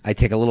that. I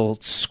take a little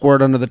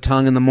squirt under the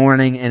tongue in the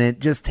morning, and it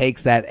just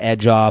takes that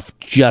edge off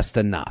just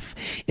enough.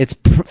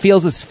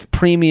 Feels is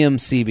premium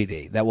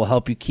CBD that will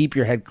help you keep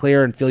your head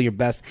clear and feel your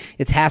best.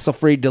 It's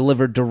hassle-free,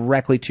 delivered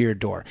directly to your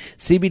door.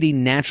 CBD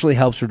naturally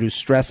helps reduce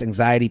stress,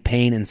 anxiety,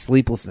 pain, and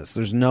sleeplessness.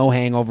 There's no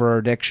hangover or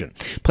addiction.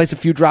 Place a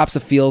few drops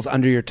of Feels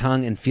under your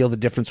tongue and feel the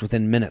difference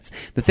within minutes.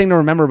 The thing to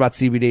remember about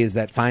CBD is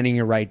that finding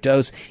your right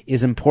dose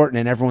is important,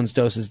 and everyone's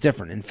dose is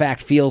different. In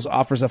fact, Feels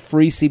offers a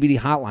free CBD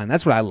hotline.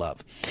 That's what I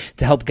love,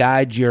 to help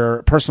guide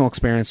your personal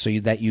experience so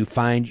that you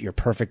find your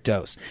perfect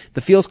dose.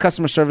 The Feels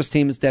customer service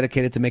team is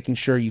dedicated to making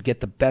sure you get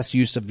the best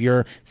use of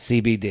your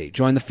CBD.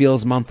 Joining the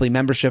Feels monthly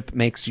membership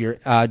makes your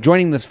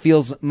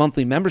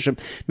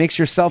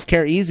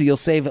self-care easy. You'll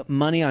save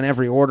money on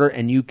every order,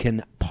 and you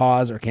can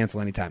pause or cancel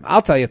anytime.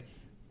 I'll tell you,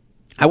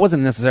 I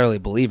wasn't necessarily a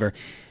believer.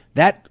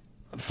 That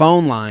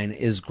phone line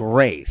is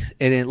great,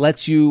 and it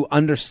lets you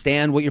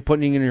understand what you're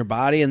putting in your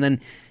body, and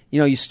then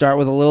you start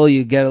with a little,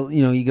 you get a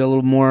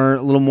little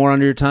more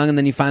under your tongue, and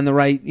then you find the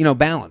right,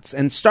 balance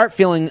and start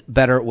feeling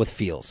better with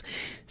Feels.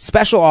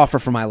 Special offer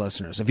for my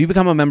listeners. If you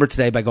become a member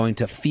today by going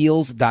to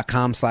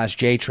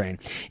feels.com/JTrain,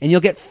 and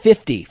you'll get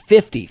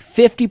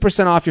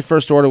 50% off your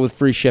first order with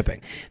free shipping.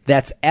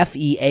 That's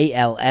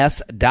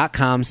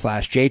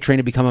FEALS.com/JTrain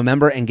to become a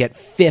member and get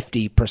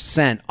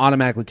 50%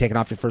 automatically taken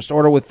off your first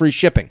order with free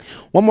shipping.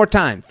 One more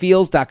time,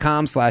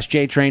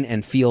 feels.com/JTrain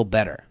and feel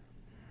better.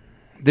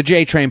 The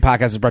J Train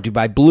podcast is brought to you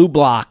by Blue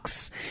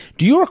Blocks.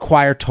 Do you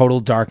require total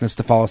darkness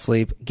to fall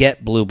asleep?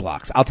 Get Blue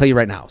Blocks. I'll tell you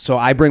right now. So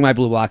I bring my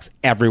Blue Blocks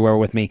everywhere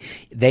with me.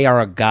 They are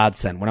a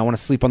godsend. When I want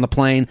to sleep on the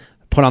plane,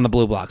 put on the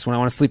Blue Blocks. When I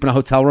want to sleep in a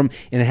hotel room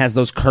and it has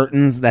those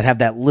curtains that have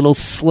that little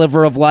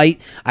sliver of light,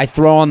 I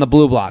throw on the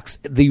Blue Blocks.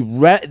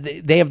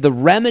 They have the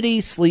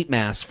Remedy sleep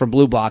mask from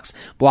Blue Blocks,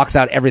 blocks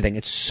out everything.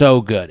 It's so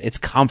good. It's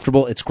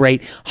comfortable. It's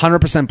great.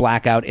 100%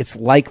 blackout. It's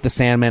like the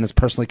Sandman is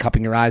personally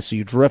cupping your eyes so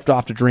you drift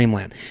off to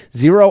dreamland.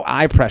 Zero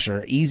eye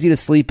pressure. Easy to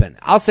sleep in.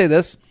 I'll say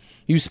this.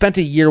 You spent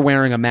a year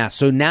wearing a mask,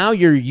 so now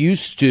you're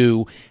used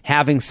to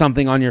having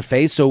something on your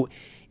face, so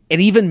it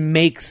even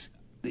makes...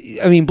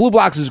 Blue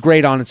Blocks is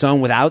great on its own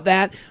without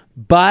that,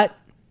 but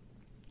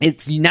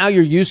now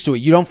you're used to it.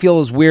 You don't feel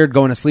as weird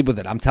going to sleep with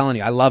it. I'm telling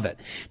you, I love it.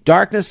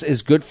 Darkness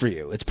is good for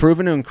you. It's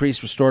proven to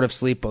increase restorative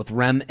sleep, both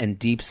REM and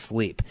deep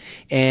sleep.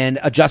 And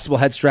adjustable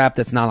head strap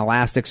that's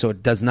non-elastic, so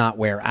it does not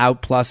wear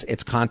out. Plus,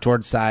 its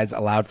contoured sides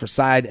allowed for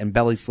side and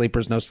belly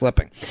sleepers, no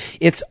slipping.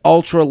 It's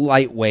ultra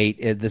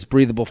lightweight. This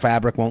breathable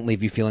fabric won't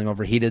leave you feeling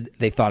overheated.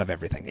 They thought of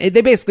everything.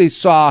 They basically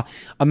saw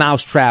a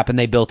mouse trap and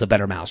they built a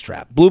better mouse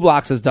trap. Blue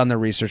Blocks has done their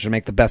research to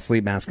make the best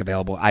sleep mask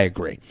available. I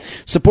agree.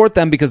 Support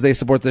them because they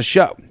support this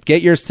show.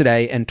 Get yours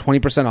today and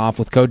 20% off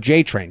with code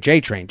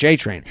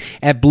JTRAIN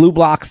at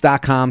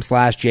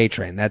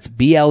blueblocks.com/JTrain. That's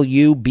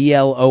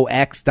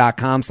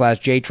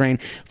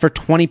BLUBLOX.com/JTrain for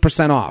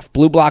 20% off.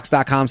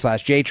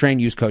 Blueblocks.com/JTrain.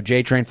 Use code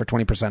JTrain for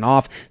 20%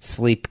 off.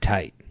 Sleep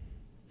tight.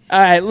 All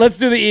right, let's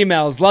do the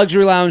emails.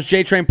 Luxury Lounge,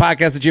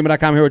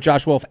 JTrainPodcast@gmail.com, here with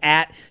Josh Wolf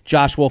at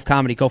Josh Wolf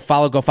Comedy. Go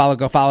follow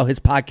his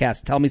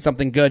podcast. Tell me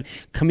something good.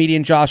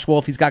 Comedian Josh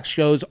Wolf. He's got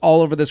shows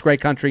all over this great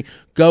country.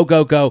 Go.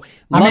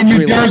 I'm in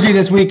New Jersey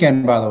this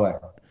weekend, by the way.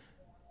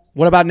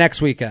 What about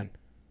next weekend?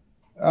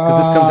 Because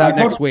this comes out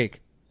next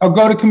week. Oh,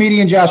 go to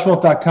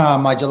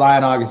comedianjoshwolf.com. My July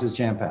and August is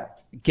jam-packed.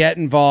 Get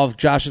involved.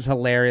 Josh is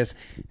hilarious.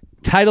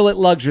 Title it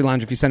Luxury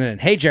Lounge if you send it in.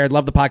 Hey, Jared,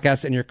 love the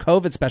podcast and your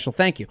COVID special.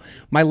 Thank you.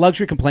 My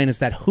luxury complaint is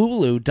that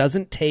Hulu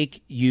doesn't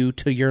take you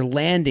to your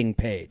landing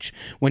page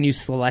when you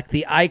select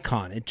the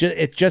icon. It's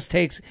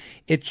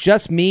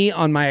just me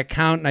on my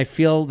account, and I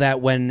feel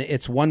that when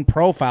it's one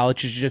profile, it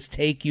should just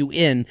take you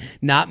in,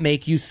 not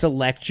make you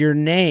select your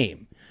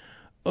name.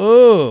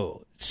 Oh.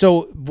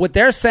 So what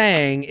they're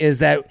saying is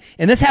that,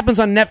 and this happens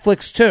on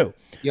Netflix too.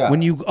 Yeah.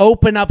 When you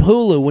open up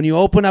Hulu, when you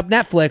open up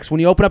Netflix, when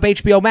you open up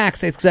HBO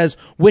Max, it says,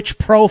 which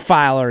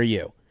profile are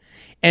you?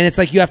 And it's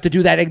like you have to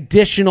do that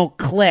additional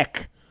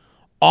click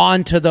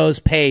onto those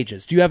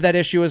pages. Do you have that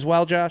issue as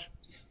well, Josh?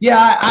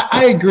 Yeah,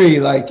 I agree.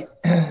 Like,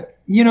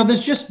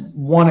 there's just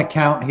one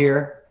account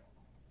here.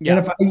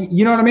 Yeah. And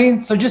you know what I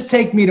mean? So just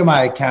take me to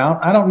my account.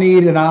 I don't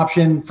need an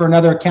option for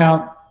another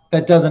account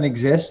that doesn't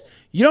exist.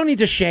 You don't need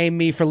to shame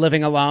me for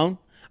living alone.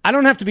 I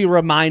don't have to be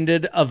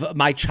reminded of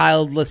my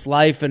childless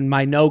life and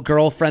my no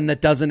girlfriend that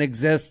doesn't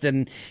exist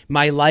and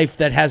my life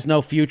that has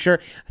no future.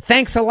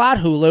 Thanks a lot,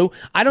 Hulu.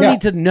 I don't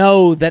need to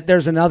know that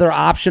there's another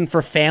option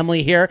for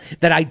family here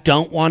that I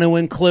don't want to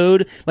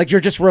include. Like,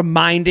 you're just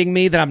reminding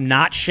me that I'm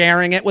not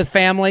sharing it with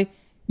family.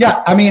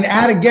 Yeah,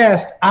 add a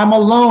guest. I'm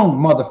alone,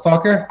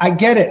 motherfucker. I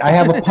get it. I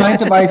have a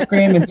pint of ice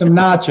cream and some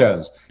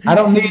nachos.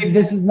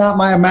 This is not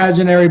my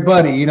imaginary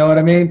buddy. You know what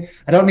I mean?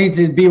 I don't need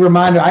to be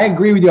reminded. I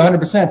agree with you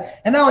 100%.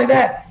 And not only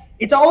that,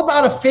 it's all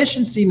about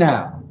efficiency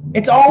now.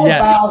 It's all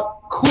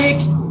about quick,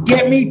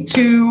 get me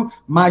to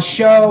my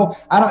show.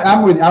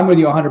 I'm with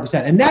you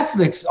 100%. And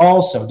Netflix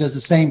also does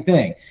the same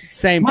thing.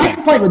 My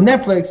complaint with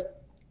Netflix,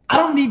 I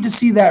don't need to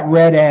see that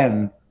red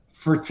N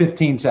for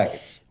 15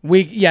 seconds.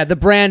 The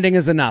branding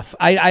is enough.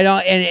 I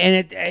don't,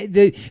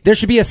 there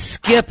should be a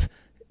skip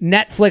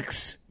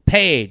Netflix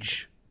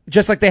page,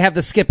 just like they have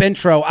the skip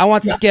intro. I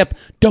want skip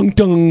dung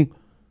dung.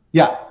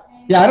 Yeah,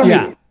 I don't need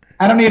it.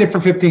 I don't need it for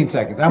 15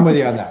 seconds. I'm with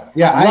you on that.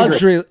 Yeah, I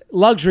agree.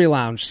 Luxury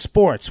lounge,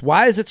 sports.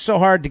 Why is it so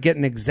hard to get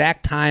an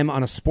exact time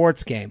on a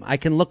sports game? I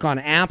can look on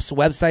apps,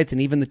 websites, and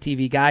even the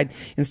TV guide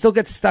and still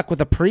get stuck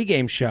with a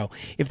pregame show.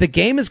 If the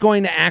game is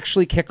going to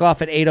actually kick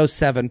off at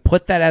 8:07,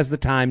 put that as the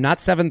time, not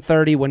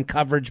 7:30 when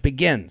coverage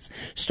begins.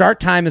 Start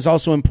time is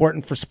also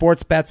important for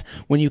sports bets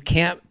when you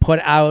can't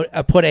put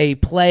a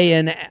play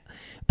in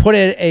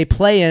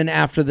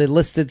after the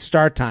listed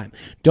start time.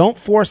 Don't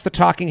force the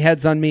talking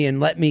heads on me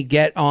and let me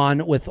get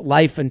on with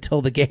life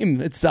until the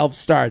game itself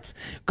starts.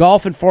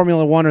 Golf and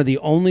Formula One are the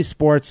only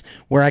sports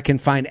where I can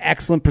find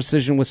excellent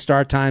precision with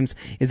start times.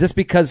 Is this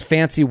because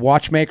fancy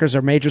watchmakers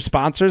are major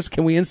sponsors?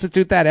 Can we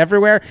institute that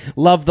everywhere?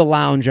 Love the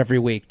lounge every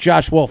week.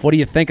 Josh Wolf, what do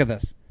you think of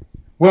this?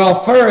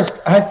 Well,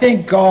 first, I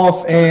think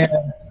golf and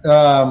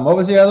what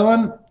was the other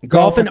one?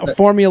 Golf and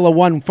Formula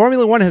One.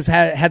 Formula One has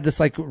had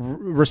this like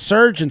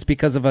resurgence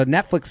because of a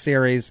Netflix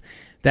series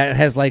that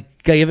has like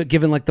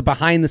given like the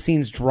behind the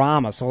scenes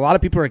drama. So a lot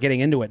of people are getting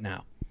into it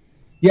now.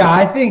 Yeah,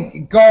 I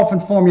think golf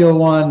and Formula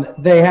One,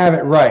 they have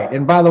it right.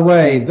 And by the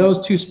way,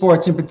 those two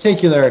sports in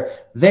particular,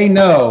 they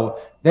know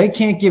they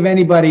can't give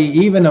anybody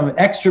even an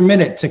extra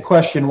minute to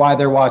question why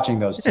they're watching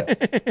those two.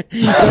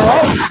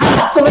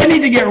 So they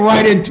need to get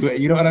right into it.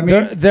 You know what I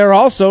mean? They're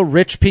also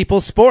rich people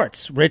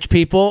sports. Rich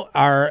people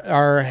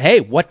are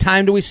hey, what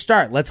time do we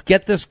start? Let's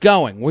get this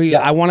going.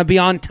 I want to be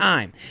on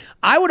time.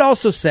 I would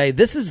also say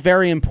this is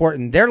very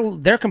important.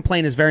 Their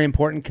complaint is very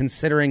important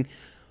considering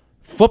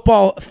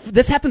football.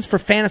 This happens for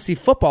fantasy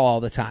football all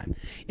the time.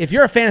 If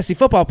you're a fantasy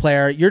football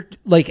player, you're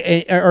like,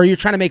 or you're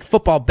trying to make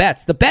football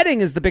bets. The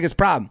betting is the biggest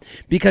problem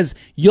because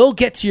you'll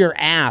get to your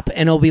app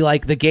and it'll be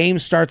like the game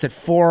starts at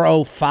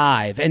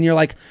 4:05, and you're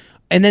like,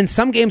 and then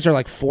some games are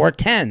like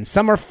 4:10,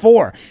 some are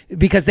 4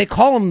 because they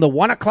call them the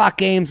 1:00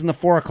 games and the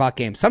 4:00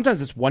 games.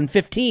 Sometimes it's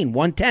 1:15,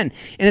 1:10, and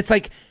it's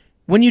like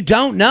when you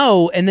don't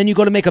know, and then you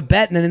go to make a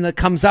bet, and then it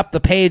comes up, the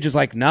page is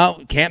like,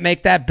 no, can't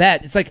make that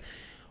bet. It's like,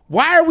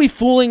 why are we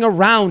fooling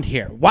around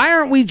here? Why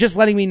aren't we just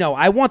letting me know?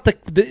 I want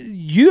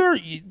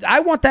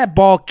I want that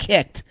ball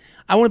kicked.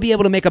 I want to be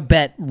able to make a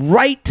bet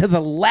right to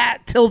the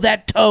till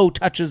that toe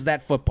touches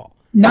that football.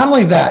 Not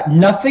only that,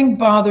 nothing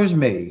bothers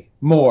me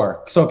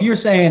more. So if you're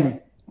saying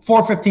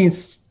 4:15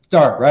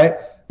 start, right?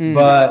 Mm-hmm.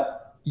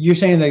 But you're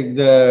saying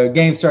the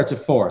game starts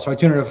at 4, so I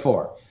tune it at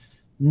 4.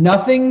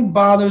 Nothing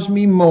bothers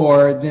me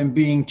more than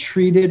being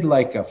treated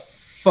like a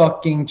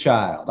fucking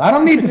child. I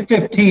don't need the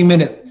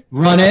 15-minute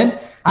run-in.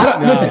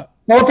 Listen,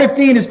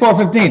 4:15 is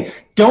 4:15.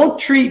 Don't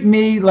treat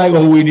me like,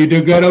 oh, we need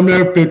to get them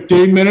there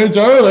 15 minutes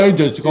early.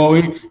 Just go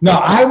eat. No,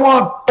 I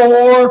want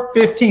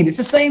 4:15. It's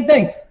the same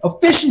thing.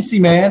 Efficiency,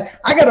 man.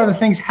 I got other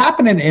things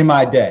happening in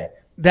my day.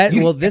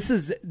 This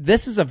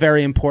is a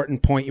very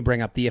important point you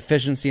bring up, the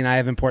efficiency, and I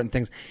have important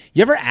things.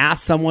 You ever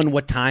ask someone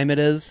what time it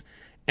is,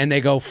 and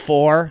they go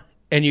 4,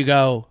 and you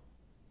go,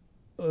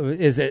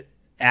 is it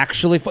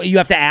actually 4? You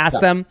have to ask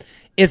them,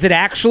 is it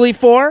actually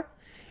 4?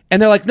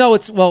 And they're like, no,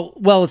 it's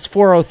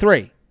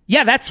 4:03.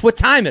 Yeah, that's what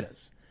time it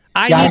is.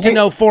 I need to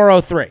know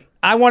 4:03.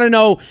 I want to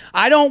know.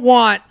 I don't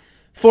want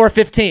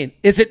 4:15.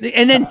 Is it?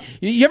 And then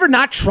you ever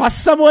not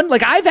trust someone?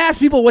 Like I've asked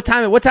people what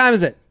time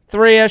is it?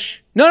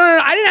 3-ish. No.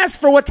 I didn't ask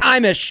for what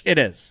time-ish it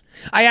is.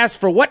 I asked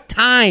for what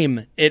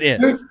time it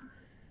is.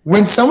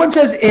 When someone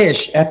says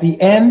ish at the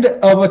end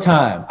of a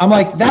time, I'm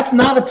like, that's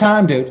not a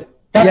time, dude.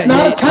 That's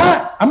not a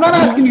time. I'm not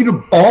asking you to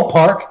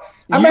ballpark.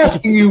 I'm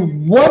asking you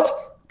what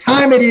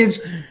time it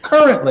is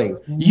currently.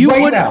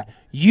 Now.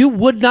 You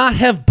would not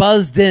have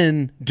buzzed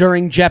in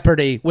during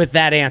Jeopardy with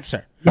that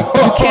answer. You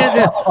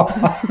can't.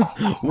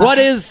 What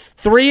is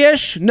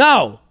 3-ish?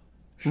 No.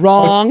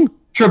 Wrong.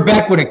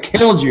 Trebek would have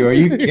killed you. Are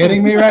you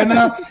kidding me right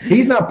now?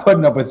 He's not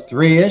putting up with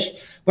 3-ish.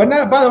 But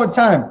now, by the way,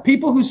 time,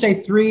 people who say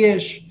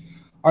 3-ish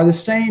are the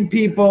same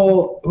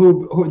people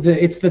who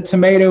it's the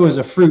tomato is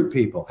a fruit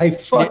people. Hey,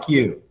 fuck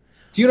you.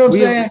 Do you know what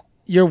I'm saying?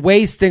 You're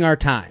wasting our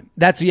time.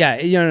 That's,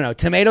 no.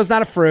 Tomato's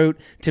not a fruit.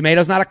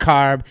 Tomato's not a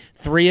carb.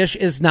 3-ish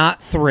is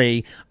not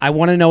 3. I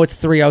want to know it's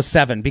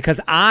 3:07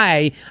 because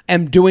I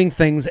am doing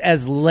things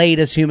as late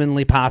as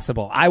humanly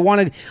possible. I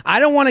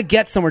don't want to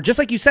get somewhere. Just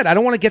like you said, I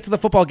don't want to get to the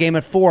football game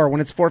at 4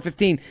 when it's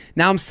 4:15.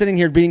 Now I'm sitting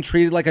here being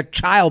treated like a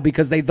child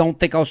because they don't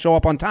think I'll show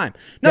up on time.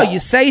 No, you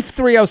say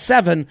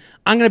 3:07.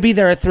 I'm going to be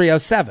there at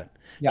 3:07.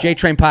 Yeah.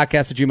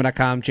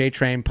 JTrainPodcast@gmail.com.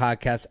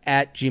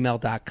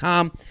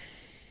 JTrainPodcast@gmail.com.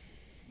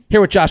 Here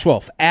with Josh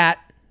Wolf at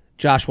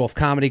Josh Wolf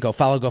Comedy. Go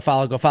follow.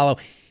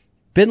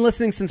 Been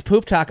listening since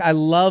Poop Talk. I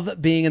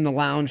love being in the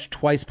lounge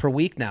twice per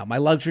week now. My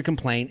luxury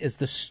complaint is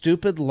the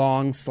stupid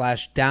long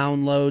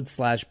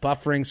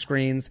 /download/buffering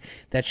screens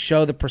that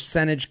show the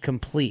percentage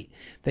complete.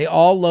 They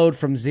all load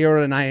from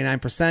 0 to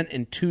 99%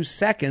 in 2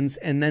 seconds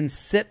and then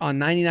sit on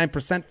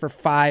 99% for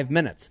 5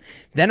 minutes.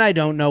 Then I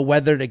don't know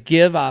whether to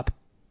give up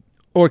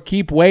or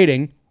keep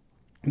waiting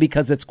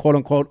because it's quote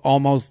unquote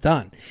almost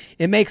done.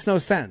 It makes no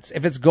sense.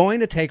 If it's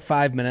going to take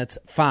 5 minutes,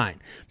 fine.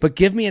 But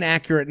give me an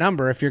accurate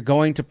number if you're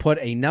going to put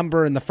a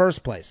number in the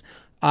first place.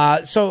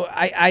 So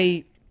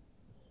I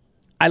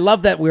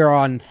love that we're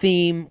on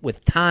theme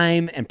with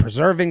time and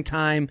preserving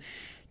time.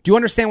 Do you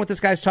understand what this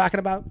guy's talking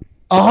about?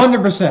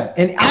 100%.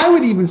 And I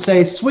would even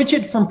say switch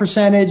it from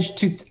percentage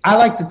to, I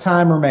like the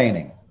time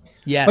remaining.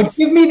 Yes. But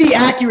give me the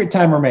accurate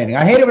time remaining.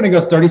 I hate it when it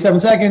goes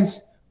 37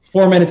 seconds,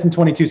 4 minutes and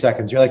 22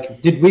 seconds. You're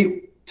like,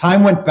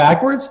 time went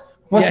backwards?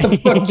 What the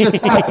fuck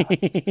just happened?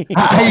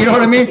 You know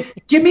what I mean?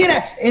 Give me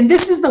and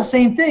this is the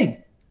same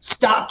thing.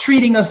 Stop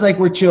treating us like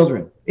we're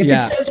children. If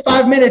it says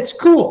 5 minutes,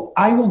 cool.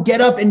 I will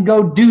get up and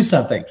go do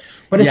something.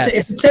 But if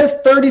it says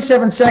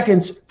 37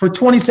 seconds for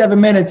 27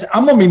 minutes,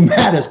 I'm going to be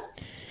mad as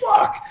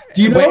fuck.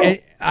 Do you know?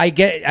 I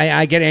get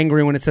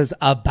angry when it says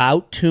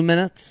about 2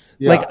 minutes.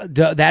 Yeah. Like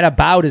that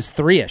about is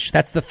 3-ish.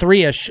 That's the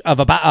 3-ish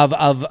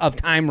of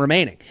time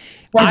remaining.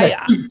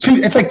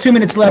 It's like 2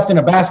 minutes left in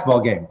a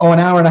basketball game. Oh, an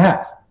hour and a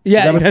half.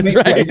 Yeah, that's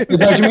right. Is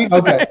that what you mean?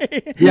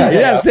 Okay. Right.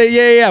 Yeah.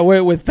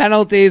 So, with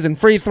penalties and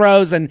free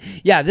throws. And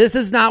this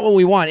is not what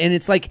we want. And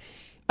it's like,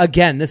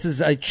 again, this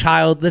is a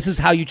child. This is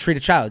how you treat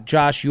a child.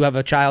 Josh, you have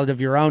a child of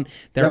your own.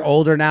 They're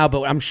older now,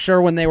 but I'm sure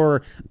when they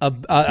were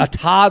a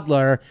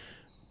toddler,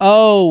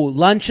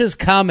 lunch is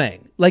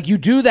coming. Like, you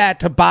do that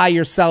to buy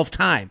yourself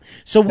time.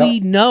 So we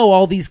know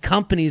all these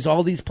companies,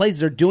 all these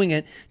places are doing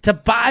it to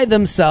buy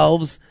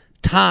themselves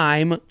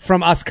time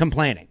from us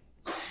complaining.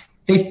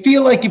 They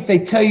feel like if they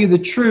tell you the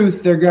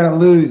truth, they're going to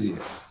lose you.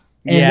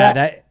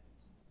 And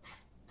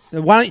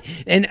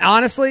and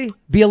honestly,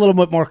 be a little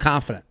bit more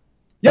confident.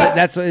 Yeah.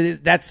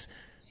 That's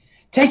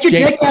take your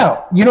dick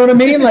out. You know what I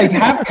mean? Like,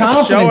 have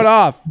confidence. Show it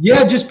off.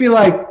 Yeah. Just be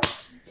like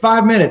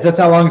 5 minutes. That's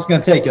how long it's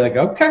going to take. You're like,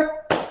 okay,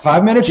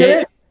 5 minutes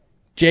in.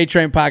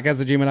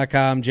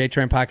 JTrainPodcast@gmail.com,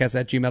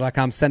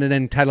 JTrainPodcast@gmail.com. Send it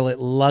in, title it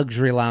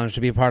Luxury Lounge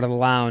to be a part of the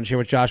lounge here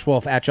with Josh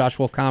Wolf at Josh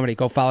Wolf Comedy.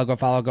 Go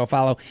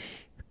follow.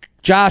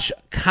 Josh,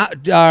 I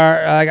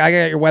got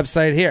your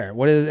website here.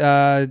 What is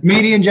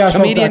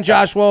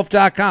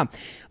comedianjoshwolf.com.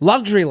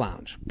 Luxury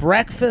Lounge,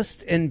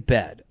 breakfast in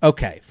bed.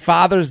 Okay,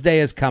 Father's Day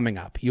is coming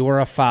up. You are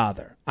a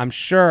father. I'm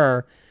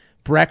sure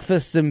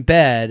breakfast in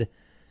bed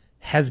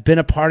has been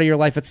a part of your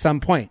life at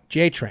some point.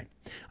 J-Train.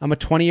 I'm a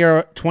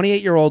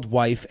 28-year-old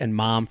wife and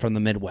mom from the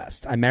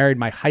Midwest. I married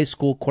my high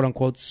school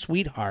quote-unquote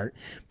sweetheart,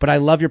 but I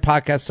love your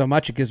podcast so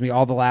much it gives me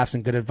all the laughs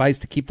and good advice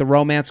to keep the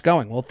romance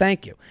going. Well,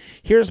 thank you.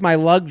 Here's my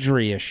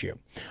luxury issue.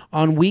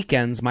 On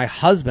weekends, my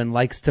husband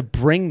likes to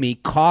bring me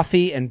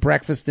coffee and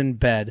breakfast in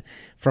bed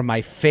from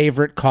my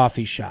favorite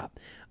coffee shop.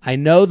 I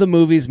know the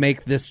movies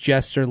make this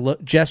gesture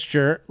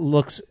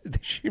looks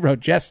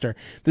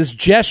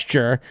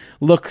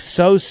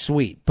so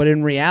sweet, but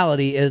in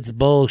reality, it's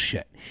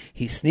bullshit.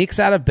 He sneaks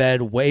out of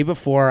bed way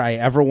before I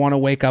ever want to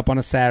wake up on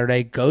a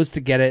Saturday, goes to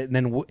get it, and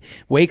then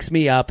wakes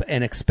me up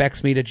and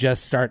expects me to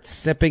just start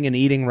sipping and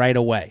eating right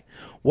away.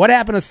 What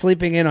happened to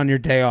sleeping in on your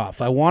day off?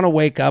 I want to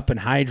wake up and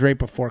hydrate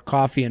before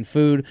coffee and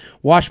food,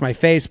 wash my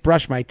face,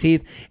 brush my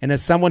teeth, and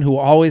as someone who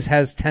always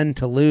has 10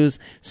 to lose,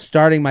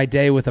 starting my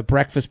day with a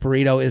breakfast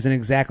burrito isn't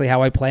exactly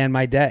how I plan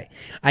my day.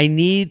 I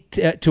need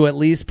to at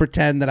least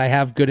pretend that I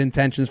have good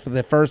intentions for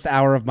the first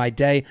hour of my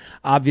day.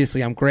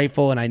 Obviously, I'm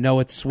grateful and I know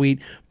it's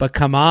sweet, but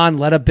come on,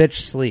 let a bitch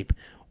sleep.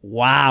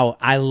 Wow,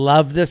 I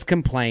love this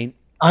complaint.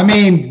 I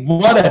mean,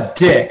 what a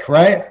dick,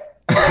 right?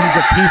 He's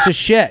a piece of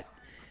shit.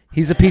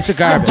 He's a piece of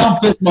garbage.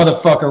 Dump this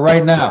motherfucker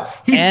right now.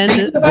 He's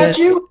thinking about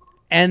you.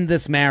 End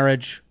this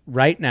marriage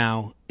right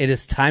now. It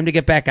is time to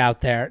get back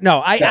out there.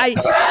 No, I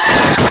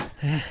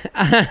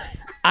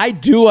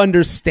do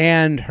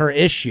understand her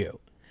issue.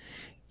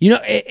 You know,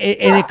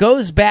 and it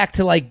goes back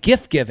to like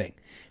gift giving.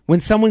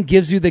 When someone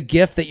gives you the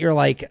gift that you're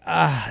like,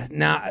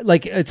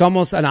 like it's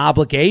almost an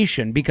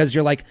obligation because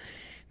you're like,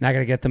 not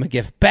going to get them a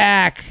gift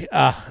back.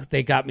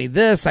 They got me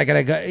this. I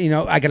got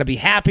to be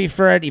happy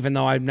for it, even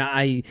though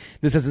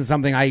this isn't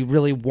something I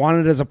really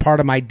wanted as a part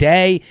of my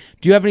day.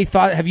 Do you have any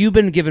thought? Have you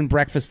been given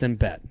breakfast in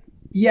bed?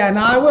 Yeah,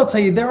 no, I will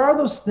tell you, there are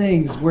those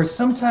things where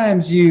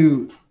sometimes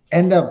you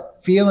end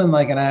up feeling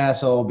like an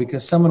asshole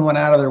because someone went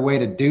out of their way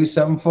to do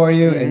something for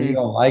you and you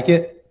don't like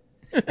it.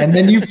 And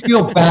then you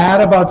feel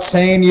bad about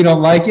saying you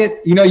don't like it.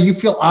 You know, you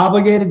feel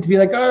obligated to be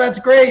like, oh, that's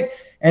great.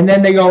 And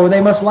then they go, well, they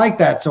must like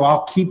that, so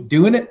I'll keep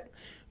doing it.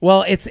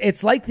 Well,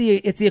 it's like the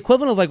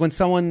equivalent of like when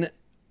someone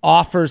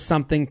offers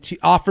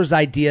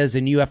ideas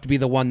and you have to be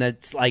the one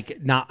that's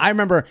like not. I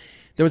remember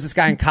there was this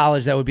guy in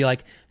college that would be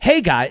like, "Hey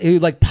guys," he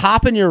would like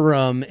pop in your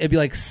room. It'd be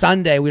like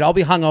Sunday, we'd all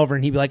be hungover,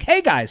 and he'd be like,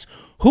 "Hey guys,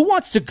 who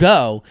wants to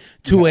go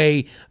to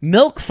a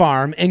milk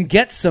farm and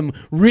get some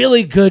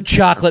really good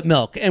chocolate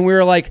milk?" And we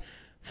were like,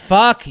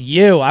 fuck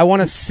you. I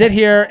want to sit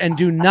here and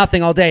do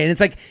nothing all day. And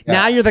it's like,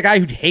 now you're the guy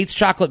who hates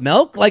chocolate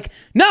milk? Like,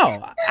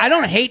 no, I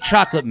don't hate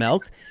chocolate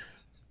milk.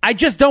 I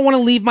just don't want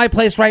to leave my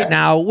place right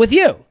now with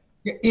you.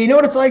 You know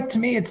what it's like to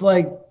me? It's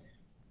like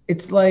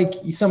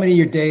somebody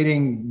you're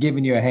dating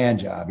giving you a hand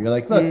job. You're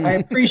like, look, I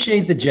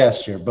appreciate the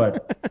gesture,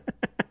 but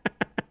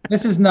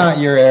this is not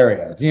your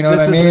area. Do you know what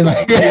I mean?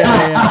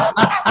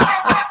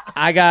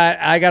 I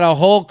got a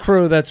whole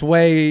crew that's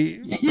way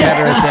better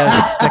at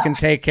this that can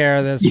take care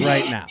of this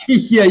right now.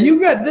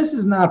 Yeah, this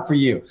is not for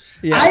you.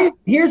 Yeah.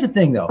 Here's the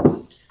thing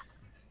though.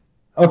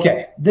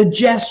 Okay, the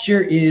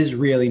gesture is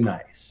really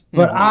nice,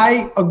 but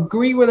I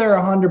agree with her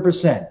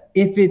 100%.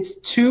 If it's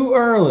too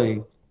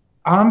early,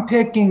 I'm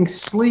picking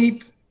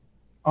sleep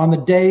on the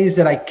days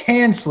that I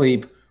can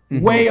sleep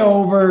way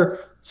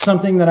over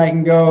something that I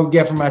can go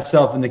get for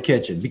myself in the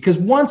kitchen. Because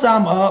once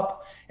I'm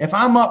up, if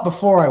I'm up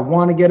before I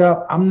want to get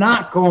up, I'm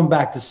not going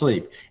back to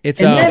sleep.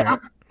 It's over. Then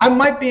I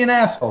might be an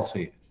asshole to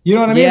you. You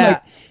know what I mean?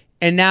 Yeah.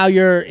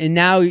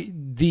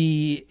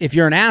 If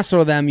you're an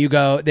asshole to them,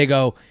 they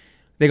go,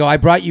 I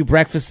brought you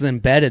breakfast in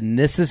bed and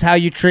this is how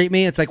you treat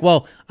me. It's like,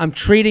 well, I'm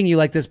treating you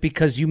like this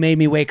because you made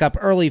me wake up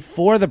early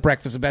for the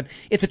breakfast in bed.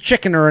 It's a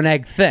chicken or an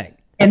egg thing.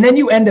 And then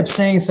you end up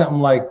saying something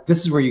like, this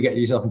is where you get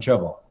yourself in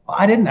trouble.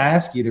 I didn't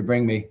ask you to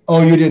bring me.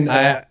 Oh, you didn't.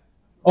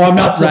 I'm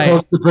not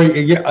supposed to bring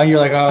you. You're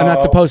like, oh. I'm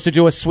not supposed to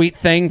do a sweet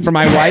thing for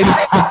my wife.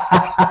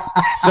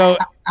 So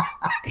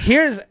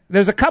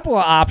there's a couple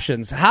of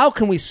options. How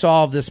can we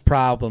solve this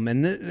problem?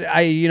 And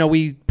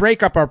we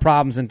break up our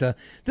problems into,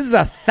 this is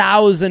a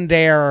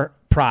 1,000-air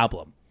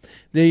problem.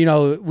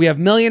 We have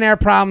millionaire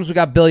problems. We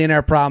got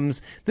billionaire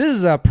problems. This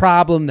is a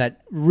problem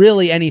that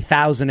really any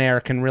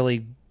 1,000-air can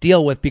really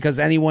deal with, because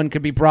anyone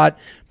could be brought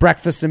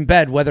breakfast in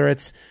bed, whether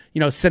it's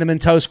cinnamon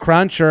toast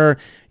crunch or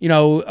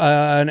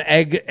an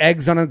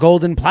eggs on a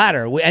golden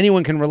platter.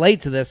 Anyone can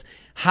relate to this.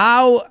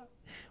 How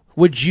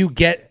would you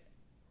get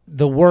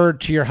the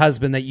word to your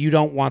husband that you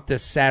don't want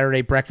this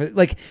Saturday breakfast?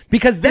 Like,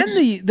 because then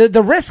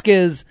the risk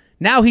is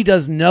now he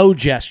does no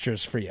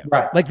gestures for you.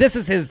 Right. Like, this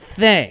is his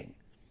thing.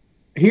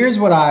 Here's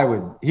what I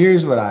would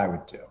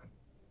do.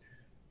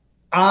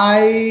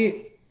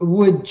 I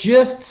would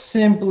just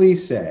simply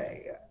say,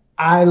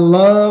 I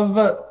love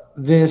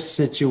this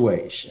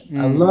situation.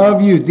 I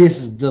love you. This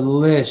is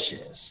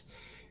delicious.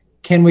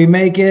 Can we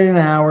make it an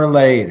hour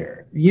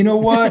later? You know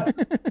what?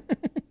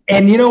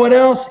 And you know what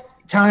else?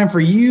 Time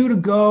for you to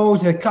go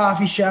to the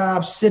coffee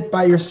shop, sit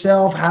by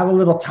yourself, have a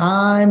little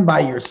time by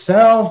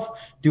yourself,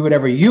 do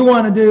whatever you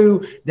want to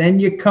do. Then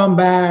you come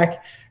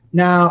back.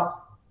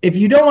 Now, if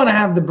you don't want to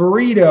have the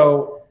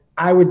burrito,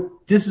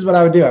 this is what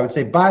I would do. I would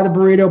say, buy the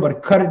burrito,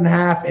 but cut it in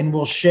half and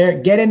we'll share,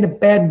 get into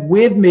bed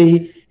with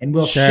me and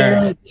we'll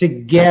share it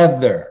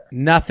together.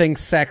 Nothing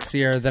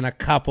sexier than a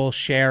couple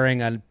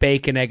sharing a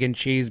bacon, egg, and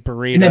cheese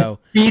burrito. And then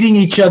feeding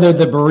each other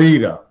the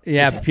burrito.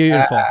 Yeah,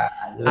 beautiful.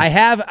 I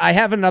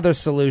have another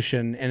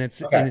solution, and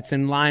it's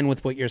in line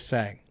with what you're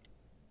saying.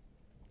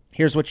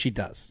 Here's what she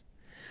does.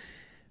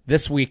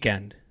 This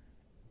weekend,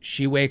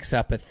 she wakes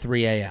up at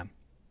 3 a.m.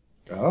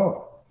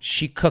 Oh.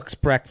 She cooks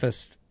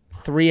breakfast,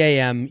 3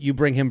 a.m. You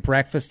bring him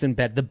breakfast in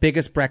bed, the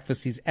biggest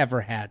breakfast he's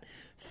ever had.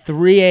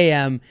 3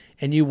 a.m.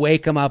 and you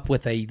wake him up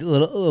with a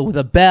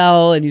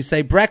bell and you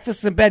say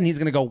breakfast in bed, and he's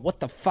going to go, what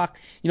the fuck?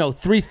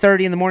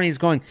 3:30 in the morning, he's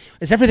going,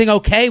 is everything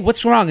okay?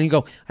 What's wrong? And you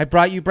go, I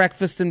brought you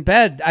breakfast in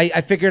bed.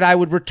 I figured I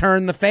would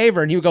return the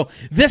favor. And he would go,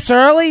 this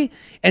early?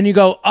 And you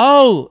go,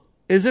 oh,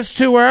 is this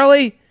too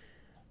early?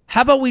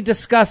 How about we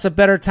discuss a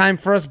better time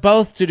for us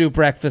both to do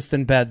breakfast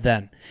in bed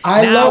then?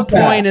 I love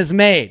that. Point is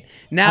made.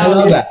 Now, I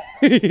love that.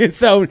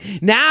 So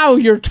now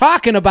you're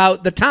talking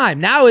about the time.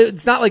 Now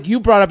it's not like you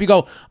brought up, you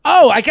go,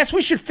 oh, I guess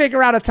we should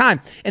figure out a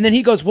time. And then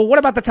he goes, well, what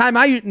about the time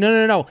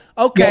No.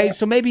 Okay, yeah.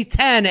 So maybe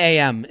 10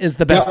 a.m. is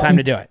the best time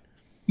to do it.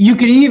 You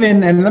could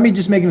even, and let me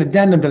just make an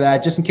addendum to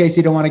that, just in case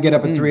you don't want to get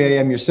up at 3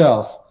 a.m.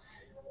 yourself.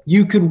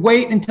 You could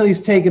wait until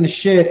he's taking a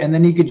shit, and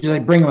then you could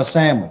just bring him a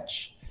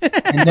sandwich.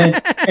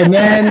 and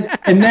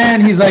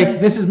then he's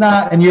like, this is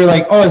not, and you're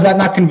like, oh, is that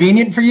not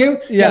convenient for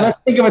you? Yeah, let's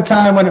think of a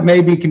time when it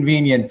may be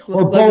convenient,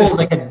 or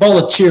like a bowl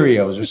of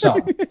Cheerios or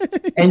something.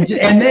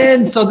 and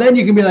then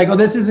you can be like, oh,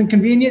 this isn't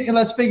convenient, and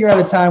let's figure out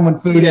a time when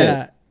food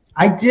is.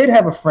 I did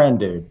have a friend,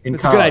 dude, in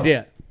college. That's a good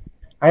idea.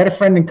 I had a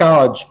friend in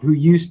college who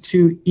used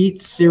to eat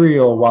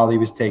cereal while he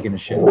was taking a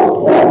shit.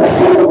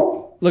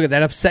 Look at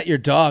that, upset your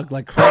dog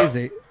like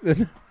crazy.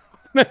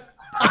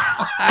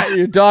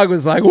 Your dog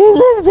was like eating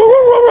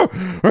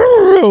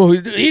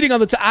on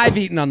the. I've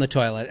eaten on the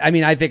toilet. I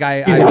mean, I think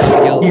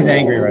he's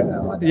angry right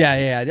now.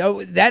 Yeah.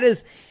 Oh, that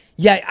is.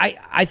 Yeah,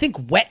 I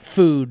think wet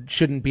food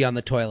shouldn't be on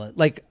the toilet.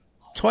 Like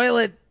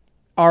toilet,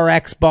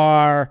 RX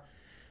bar.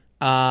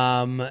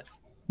 No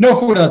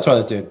food on the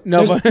toilet, dude.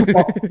 No,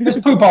 there's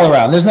poop all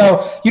around.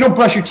 You don't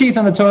brush your teeth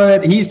on the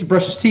toilet. He used to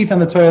brush his teeth on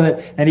the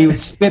toilet, and he would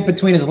spit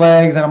between his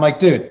legs. And I'm like,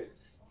 dude,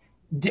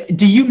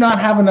 do you not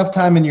have enough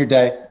time in your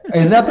day?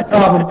 Is that the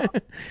problem?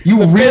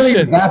 You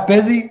really that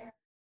busy?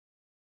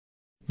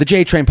 The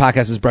J-Train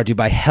podcast is brought to you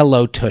by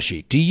Hello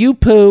Tushy. Do you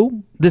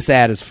poo? This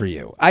ad is for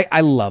you.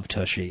 I love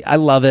Tushy. I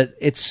love it.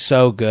 It's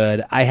so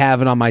good. I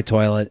have it on my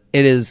toilet.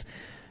 It is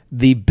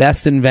the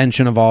best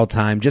invention of all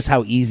time. Just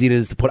how easy it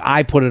is to put.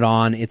 I put it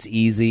on. It's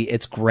easy.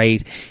 It's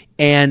great.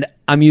 And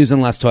I'm using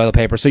less toilet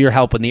paper, so you're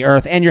helping the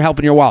earth and you're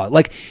helping your wallet.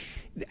 Like,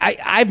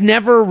 I've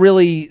never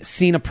really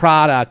seen a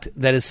product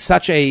that is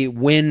such a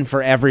win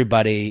for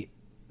everybody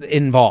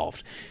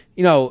involved.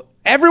 You know,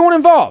 everyone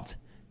involved.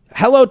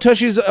 Hello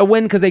Tushy's a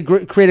win because they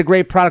create a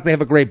great product. They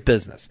have a great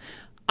business.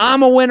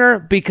 I'm a winner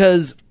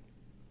because,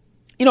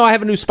 you know, I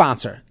have a new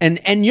sponsor.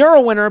 And you're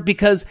a winner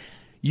because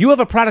you have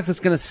a product that's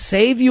going to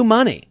save you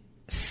money.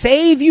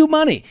 Save you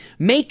money.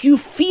 Make you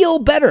feel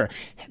better.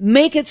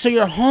 Make it so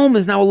your home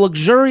is now a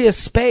luxurious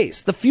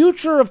space. The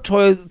future of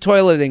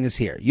toileting is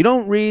here. You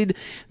don't read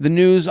the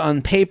news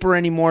on paper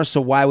anymore, so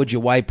why would you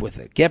wipe with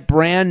it? Get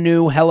brand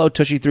new Hello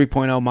Tushy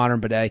 3.0 Modern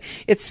Bidet.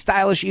 It's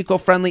stylish,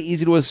 eco-friendly,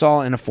 easy to install,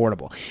 and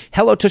affordable.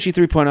 Hello Tushy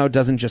 3.0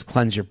 doesn't just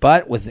cleanse your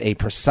butt with a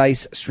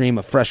precise stream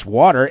of fresh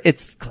water.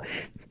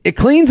 It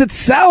cleans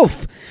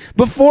itself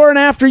before and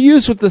after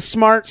use with the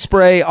Smart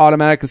Spray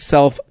automatic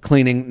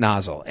self-cleaning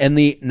nozzle. And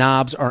the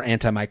knobs are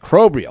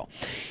antimicrobial.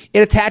 It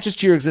attaches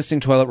to your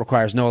existing toilet,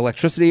 requires no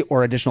electricity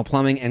or additional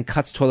plumbing, and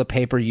cuts toilet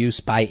paper use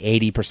by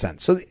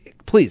 80%. So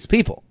please,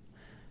 people.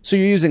 So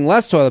you're using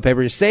less toilet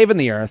paper, you're saving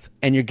the earth,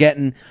 and you're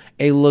getting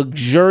a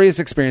luxurious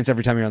experience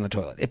every time you're on the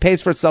toilet. It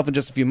pays for itself in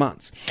just a few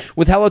months.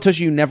 With Hello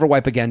Tushy, you never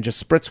wipe again.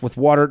 Just spritz with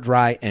water,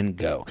 dry, and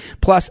go.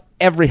 Plus,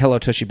 every Hello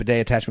Tushy bidet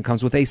attachment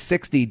comes with a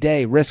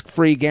 60-day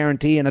risk-free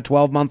guarantee and a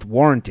 12-month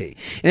warranty.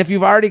 And if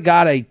you've already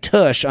got a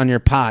tush on your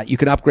pot, you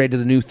can upgrade to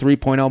the new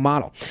 3.0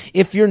 model.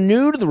 If you're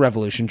new to the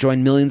revolution,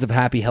 join millions of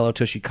happy Hello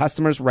Tushy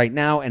customers right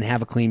now and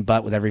have a clean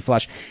butt with every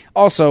flush.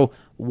 Also,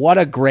 what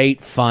a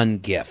great, fun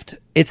gift.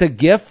 It's a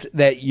gift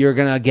that you're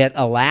going to get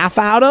a laugh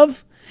out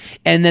of,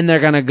 and then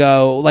they're going to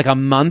go, like a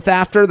month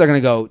after, they're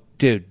going to go,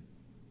 dude,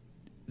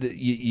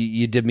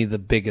 you did me the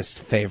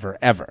biggest favor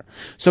ever.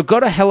 So go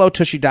to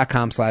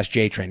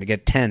hellotushy.com/JTrain to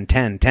get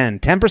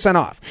 10%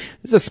 off.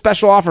 This is a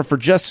special offer for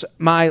just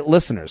my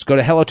listeners. Go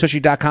to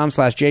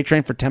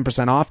hellotushy.com/JTrain for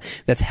 10% off.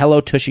 That's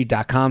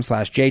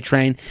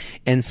hellotushy.com/JTrain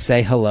and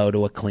say hello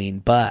to a clean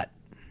butt.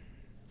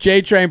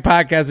 JTrain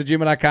Podcast at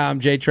gmail.com,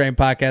 JTrain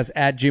Podcast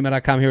at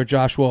gmail.com. Here with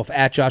Josh Wolf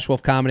at Josh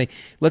Wolf Comedy.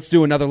 Let's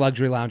do another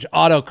luxury lounge.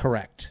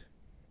 Autocorrect.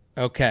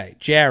 Okay.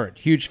 Jared,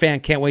 huge fan.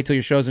 Can't wait till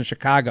your show's in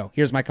Chicago.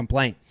 Here's my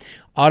complaint.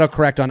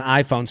 Autocorrect on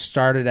iPhone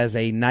started as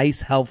a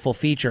nice, helpful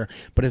feature,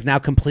 but is now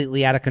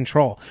completely out of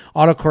control.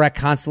 Autocorrect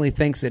constantly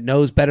thinks it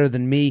knows better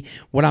than me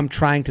what I'm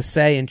trying to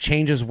say and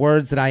changes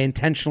words that I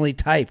intentionally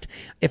typed.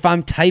 If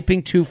I'm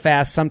typing too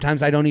fast,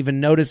 sometimes I don't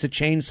even notice it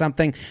changed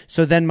something,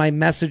 so then my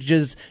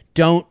messages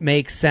don't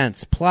make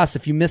sense. Plus,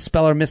 if you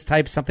misspell or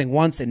mistype something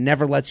once, it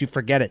never lets you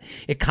forget it.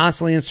 It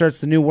constantly inserts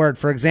the new word.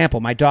 For example,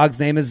 my dog's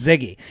name is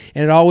Ziggy,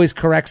 and it always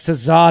corrects to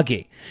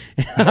Zoggy.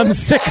 I'm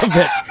sick of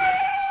it.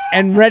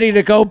 And ready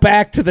to go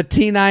back to the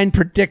T9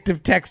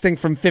 predictive texting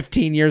from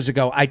 15 years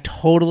ago. I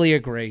totally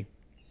agree.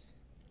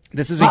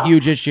 This is a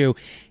huge issue.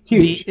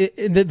 Huge.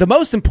 The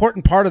most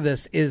important part of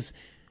this is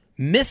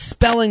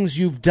misspellings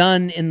you've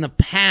done in the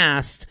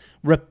past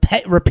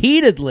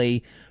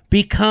repeatedly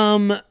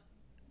become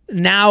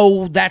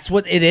now that's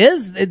what it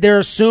is. They're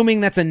assuming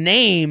that's a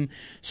name,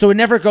 so it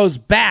never goes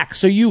back.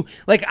 So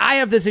I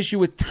have this issue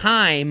with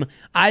time.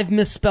 I've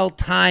misspelled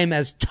time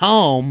as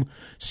tome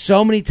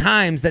so many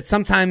times that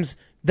sometimes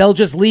they'll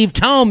just leave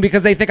Tome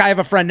because they think I have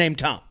a friend named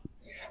Tome.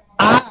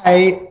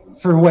 I,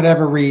 for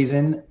whatever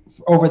reason,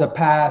 over the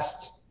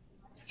past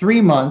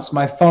 3 months,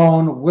 my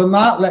phone will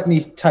not let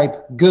me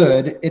type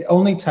good. It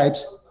only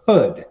types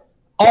hood.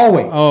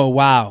 Always. Oh,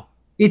 wow.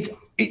 It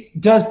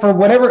does for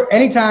whatever.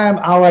 Anytime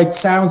I'll write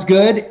sounds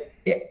good,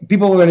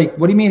 people are like,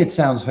 what do you mean it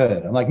sounds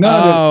hood? I'm like,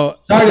 no.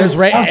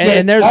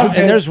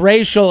 There's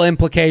racial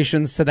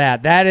implications to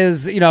that. That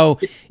is, you're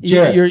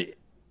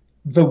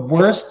the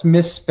worst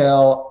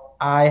misspell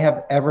I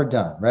have ever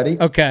done. Ready?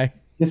 Okay.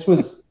 This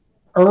was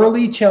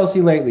early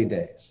Chelsea Lately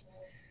days.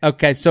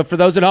 Okay, so for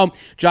those at home,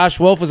 Josh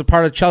Wolf was a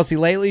part of Chelsea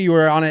Lately. You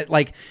were on it,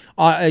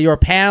 you're a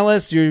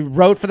panelist. You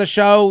wrote for the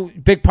show.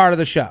 Big part of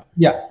the show.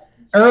 Yeah,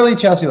 early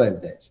Chelsea Lately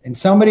days. And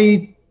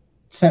somebody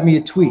sent me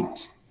a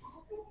tweet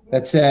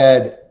that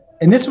said,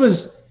 and this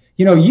was,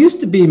 used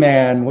to be,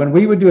 man, when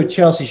we would do a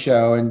Chelsea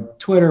show and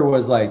Twitter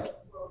was like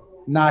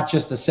not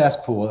just a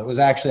cesspool. It was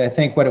actually, I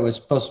think, what it was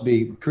supposed to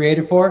be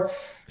created for.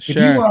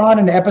 Sure. If you were on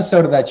an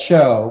episode of that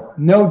show,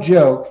 no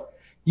joke,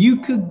 you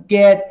could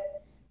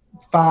get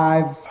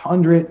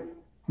 500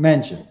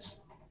 mentions.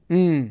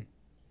 And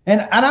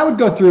I would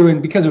go through, and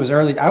because it was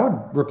early, I would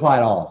reply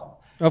to all of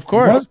them. Of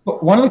course.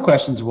 One of the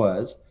questions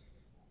was,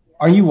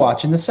 are you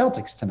watching the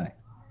Celtics tonight?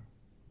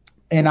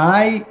 And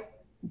I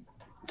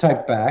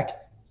typed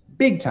back,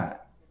 big time.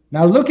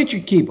 Now look at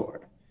your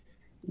keyboard.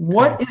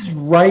 What is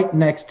right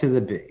next to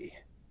the B?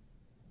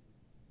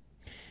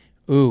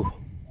 Ooh.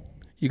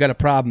 You got a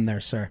problem there,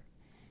 sir.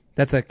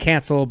 That's a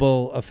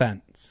cancelable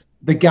offense.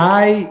 The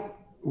guy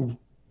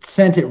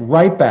sent it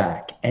right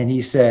back, and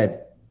he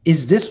said,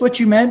 is this what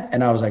you meant?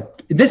 And I was like,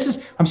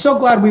 I'm so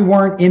glad we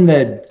weren't in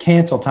the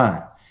cancel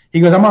time. He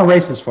goes, I'm going to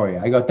erase this for you.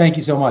 I go, thank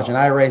you so much. And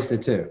I erased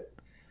it too.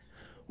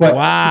 But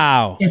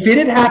wow. If it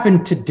had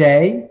happened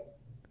today,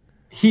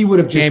 he would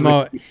have just,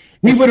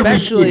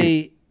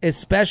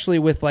 especially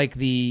with like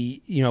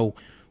the,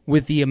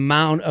 with the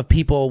amount of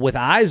people with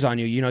eyes on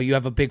you, you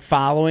have a big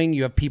following,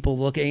 you have people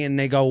looking and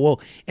they go,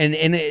 well, and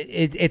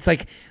it's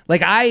like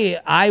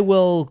I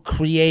will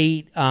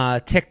create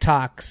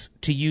TikToks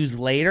to use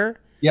later.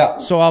 Yeah.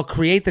 So I'll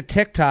create the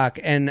TikTok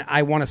and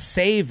I want to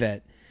save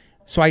it.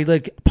 So I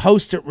like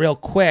post it real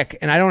quick,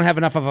 and I don't have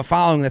enough of a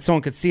following that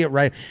someone could see it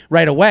right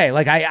away.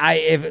 Like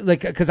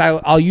because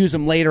I'll use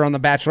them later on The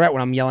Bachelorette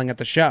when I'm yelling at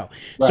the show.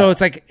 Right. So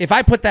it's like if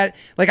I put that,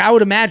 like I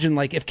would imagine,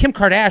 like if Kim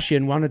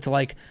Kardashian wanted to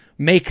like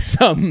make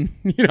some,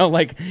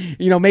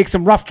 make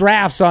some rough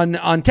drafts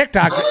on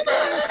TikTok,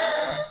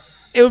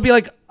 it would be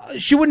like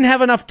she wouldn't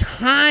have enough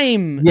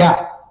time.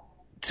 Yeah.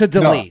 To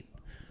delete.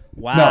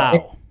 No.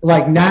 Wow.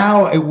 Like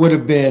now it would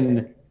have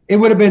been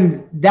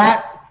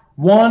that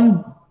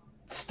one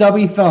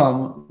stubby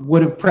thumb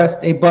would have pressed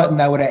a button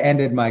that would have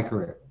ended my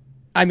career.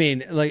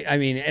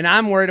 And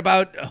I'm worried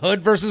about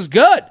Hood versus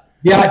Good.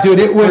 Yeah, dude,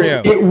 it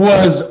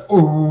was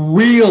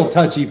real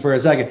touchy for a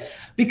second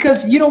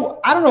because, I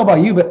don't know about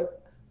you,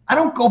 but I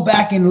don't go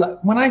back and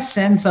when I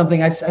send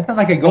something, it's not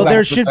like I go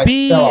back.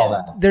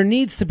 There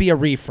needs to be a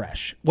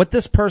refresh. What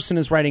this person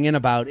is writing in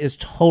about is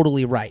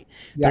totally right.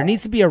 Yeah. There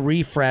needs to be a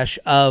refresh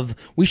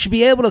we should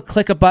be able to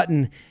click a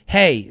button.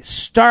 Hey,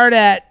 start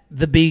at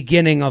the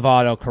beginning of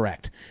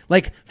autocorrect.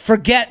 Like,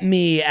 forget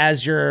me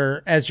as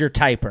your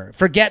typer.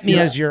 Forget me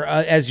as your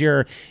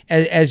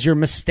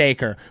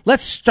mistaker.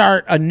 Let's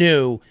start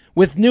anew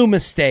with new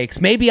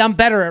mistakes. Maybe I'm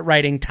better at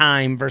writing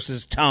time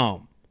versus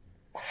tome.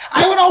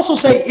 I would also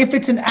say if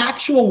it's an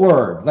actual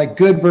word, like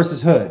good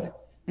versus hood,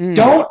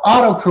 don't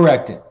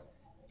autocorrect it.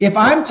 If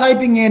I'm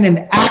typing in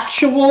an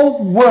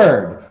actual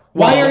word,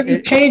 why are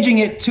you changing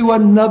it to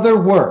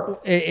another word?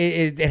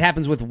 It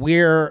happens with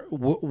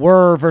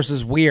were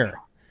versus we're.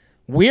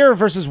 We're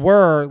versus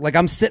were, like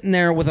I'm sitting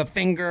there with a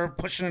finger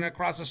pushing it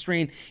across the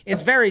screen.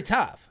 It's very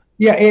tough.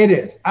 Yeah, it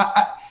is.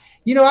 I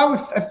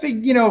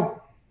think,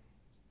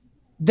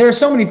 there are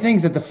so many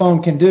things that the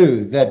phone can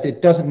do that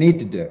it doesn't need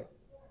to do.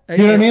 You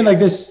know what I mean? Like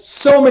there's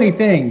so many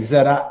things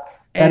that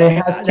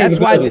it has. That's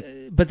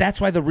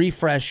why the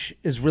refresh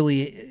is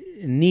really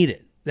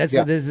needed. This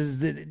is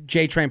the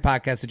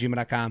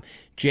jtrainpodcast@gmail.com.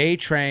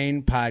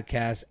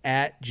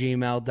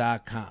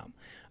 jtrainpodcast@gmail.com.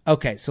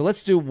 Okay, so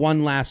let's do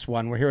one last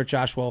one. We're here at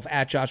Josh Wolf,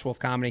 at Josh Wolf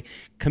Comedy,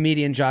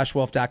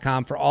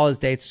 comedianjoshwolf.com for all his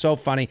dates. So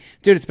funny.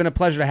 Dude, it's been a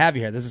pleasure to have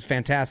you here. This is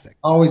fantastic.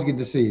 Always good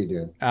to see you,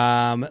 dude.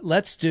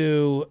 Let's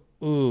do,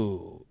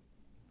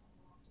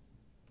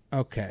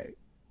 okay.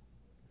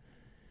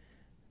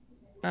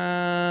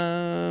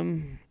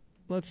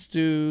 Let's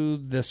do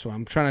this one.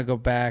 I'm trying to go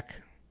back.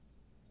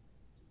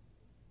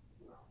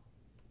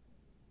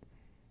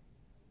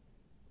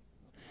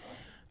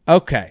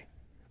 Okay.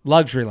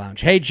 Luxury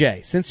Lounge. Hey,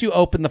 Jay, since you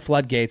opened the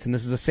floodgates and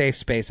this is a safe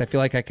space, I feel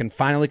like I can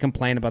finally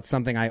complain about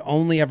something I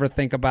only ever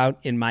think about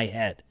in my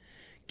head.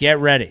 Get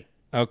ready.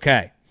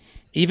 Okay.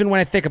 Even when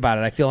I think about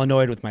it, I feel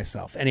annoyed with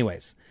myself.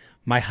 Anyways,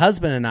 my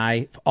husband and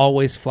I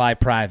always fly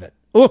private.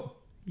 Ooh,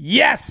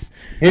 yes.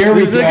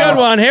 This is a good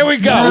one. Here we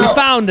go. Now, we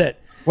found it.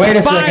 Wait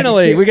a second.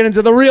 Finally, we get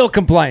into the real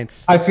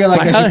complaints. I feel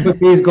like I should put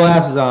these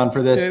glasses on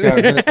for this.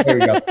 There we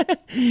go.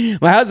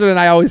 My husband and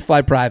I always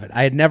fly private.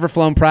 I had never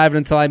flown private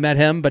until I met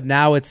him, but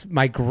now it's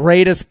my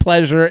greatest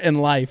pleasure in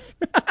life.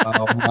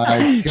 Oh, my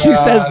God. She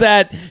says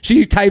that.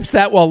 She types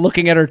that while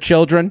looking at her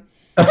children.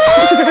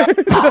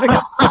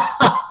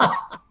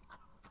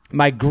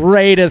 My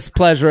greatest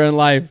pleasure in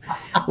life.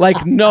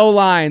 Like no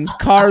lines,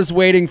 cars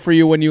waiting for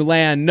you when you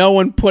land, no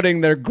one putting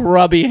their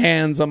grubby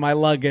hands on my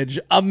luggage.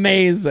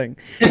 Amazing.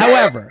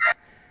 However,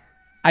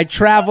 I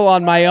travel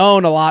on my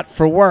own a lot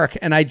for work,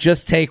 and I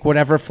just take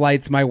whatever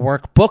flights my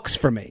work books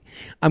for me.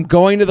 I'm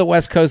going to the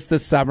West Coast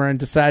this summer and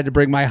decided to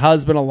bring my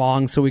husband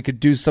along so we could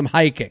do some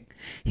hiking.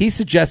 He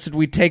suggested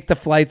we take the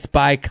flights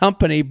my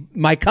company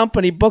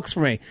books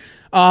for me.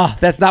 Oh,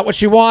 that's not what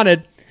she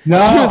wanted.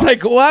 No. She was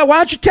like, well, why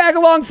don't you tag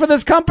along for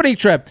this company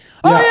trip?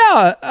 Yeah.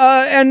 Oh,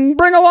 yeah, and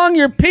bring along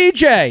your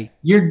PJ.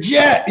 Your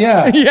jet,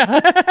 yeah.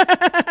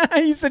 Yeah.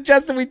 He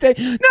suggested why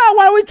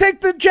don't we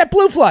take the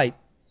JetBlue flight?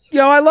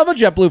 I love a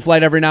JetBlue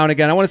flight every now and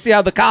again. I want to see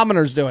how the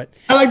commoners do it.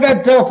 I like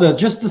that Delta,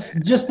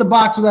 just the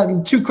box with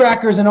that 2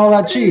 crackers and all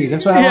that cheese.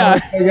 That's what I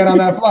want to get on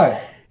that flight.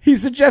 He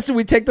suggested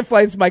we take the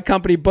flights my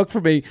company booked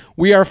for me.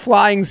 We are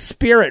flying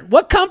Spirit.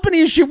 What company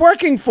is she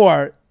working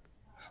for?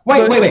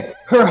 Wait.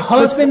 Her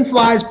husband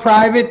flies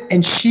private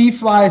and she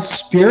flies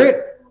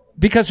Spirit?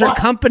 Because her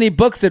company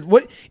books it.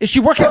 What is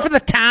she working for the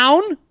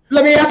town?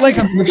 Let me ask you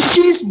something. If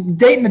she's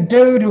dating a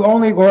dude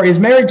or is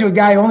married to a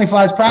guy who only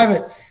flies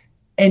private,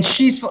 and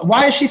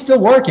why is she still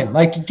working?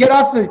 Like, get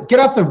off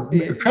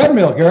the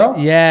treadmill, girl.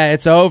 Yeah,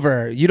 it's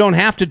over. You don't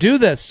have to do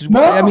this. No.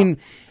 I mean,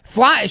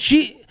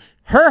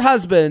 her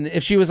husband,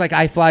 if she was like,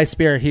 I fly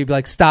Spirit, he'd be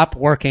like, stop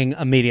working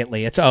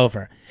immediately. It's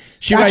over.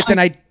 She writes, and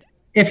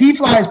if he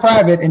flies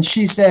private and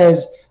she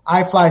says,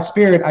 I fly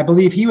Spirit, I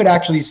believe he would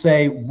actually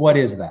say, what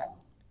is that?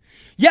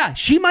 Yeah,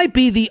 she might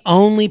be the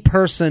only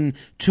person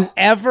to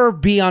ever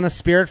be on a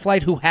Spirit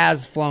flight who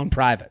has flown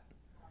private.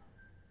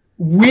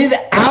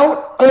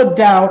 Without a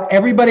doubt,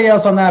 everybody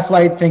else on that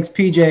flight thinks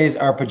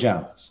PJs are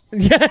pajamas.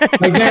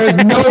 Like there is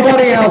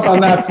nobody else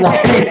on that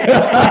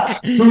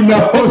flight who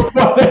knows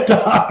what they're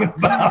talking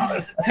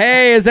about.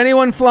 Hey, has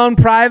anyone flown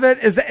private?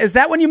 Is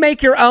that when you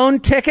make your own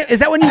ticket?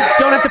 Is that when you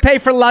don't have to pay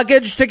for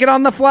luggage to get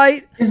on the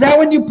flight? Is that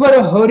when you put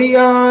a hoodie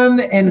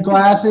on and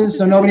glasses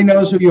so nobody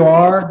knows who you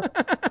are?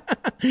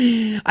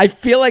 I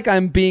feel like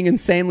I'm being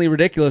insanely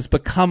ridiculous,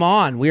 but come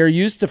on. We are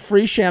used to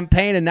free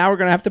champagne, and now we're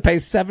going to have to pay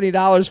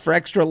 $70 for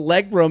extra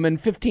legroom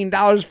and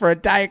 $15 for a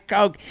Diet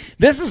Coke.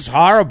 This is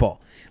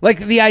horrible. Like,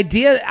 the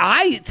idea,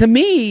 to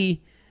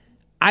me,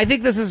 I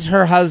think this is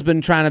her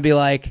husband trying to be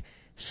like,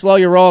 slow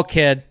your roll,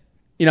 kid.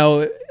 You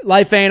know,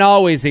 life ain't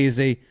always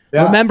easy.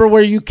 Yeah. Remember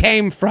where you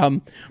came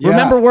from. Yeah.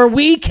 Remember where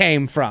we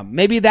came from.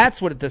 Maybe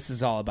that's what this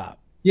is all about.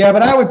 Yeah,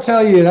 but I would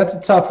tell you that's a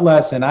tough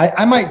lesson.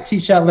 I might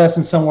teach that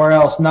lesson somewhere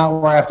else,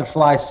 not where I have to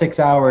fly 6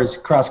 hours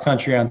cross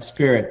country on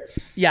Spirit.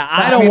 Yeah,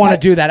 I don't want to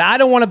do that. I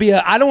don't want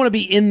to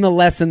be in the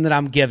lesson that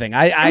I'm giving.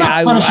 I'm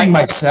not punishing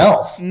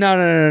myself.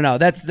 No.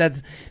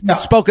 That's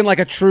spoken like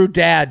a true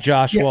dad,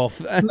 Josh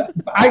Wolf.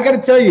 I got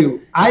to tell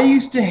you, I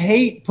used to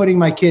hate putting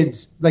my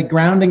kids, like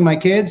grounding my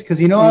kids, because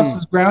you know who else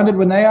is grounded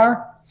when they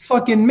are?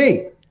 Fucking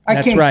me.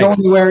 I can't go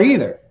anywhere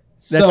either.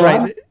 That's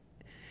right.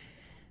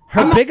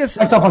 I'm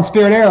myself on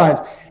Spirit Airlines,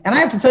 and I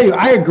have to tell you,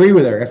 I agree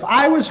with her. If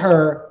I was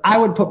her, I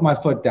would put my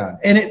foot down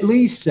and at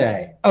least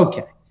say,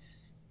 okay,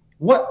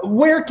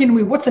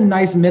 what's a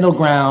nice middle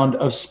ground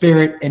of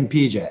Spirit and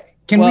PJ?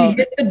 Can we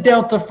hit the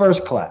Delta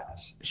first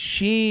class?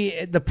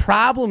 The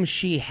problem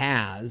she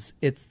has,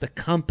 it's the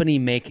company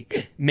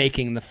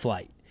making the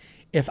flight.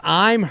 If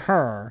I'm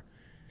her,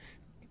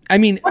 I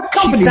mean, what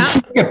company?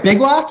 Get Big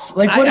Lots?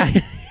 Like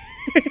what?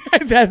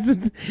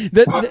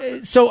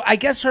 So I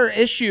guess her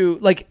issue,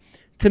 like,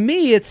 to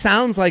me, it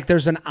sounds like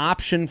there's an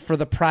option for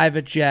the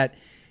private jet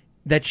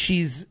that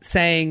she's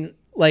saying,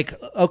 like,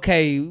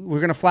 okay, we're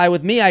going to fly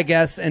with me, I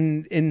guess,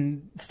 and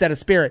instead of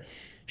Spirit.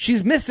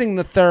 She's missing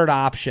the third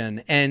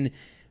option. And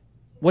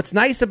what's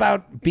nice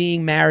about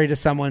being married to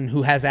someone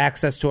who has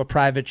access to a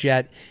private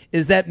jet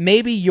is that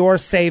maybe your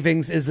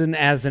savings isn't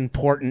as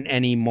important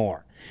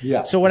anymore.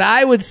 Yeah. So what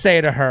I would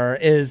say to her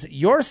is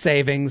your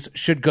savings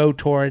should go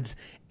towards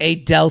a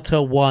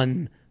Delta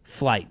One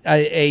flight,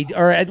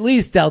 or at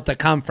least Delta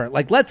Comfort.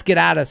 Like, let's get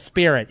out of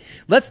Spirit.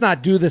 Let's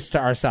not do this to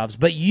ourselves.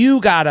 But you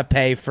got to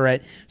pay for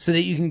it so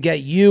that you can get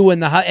you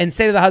and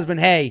say to the husband,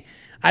 hey,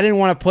 I didn't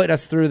want to put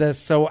us through this,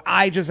 so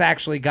I just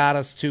actually got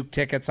us 2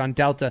 tickets on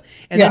Delta.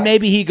 And then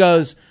maybe he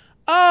goes,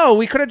 oh,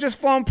 we could have just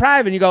flown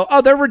private. And you go,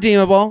 oh, they're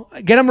redeemable.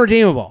 Get them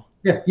redeemable.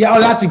 Yeah. Oh,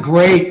 that's a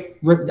great,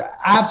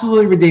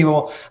 absolutely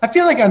redeemable. I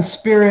feel like on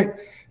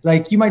Spirit,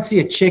 like, you might see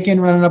a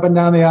chicken running up and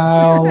down the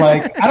aisle.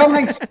 Like, I don't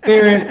think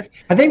Spirit.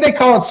 I think they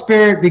call it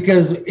Spirit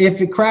because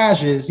if it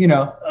crashes,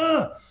 we're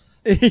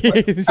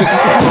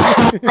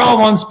all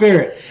one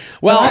Spirit.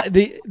 Well,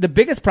 the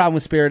biggest problem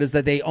with Spirit is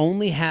that they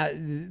only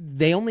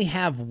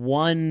have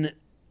one.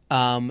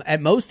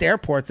 At most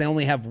airports, they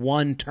only have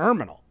one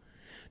terminal.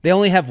 They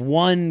only have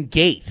one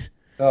gate.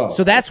 Oh.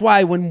 So that's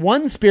why when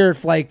one Spirit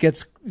flight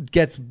gets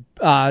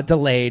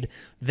delayed,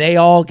 they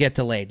all get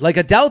delayed. Like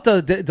a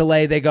Delta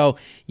delay, they go,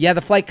 yeah,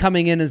 the flight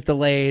coming in is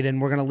delayed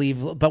and we're going to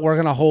leave, but we're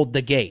going to hold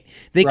the gate.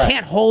 They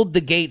can't hold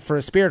the gate for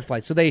a Spirit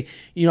flight. So they,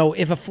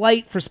 if a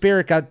flight for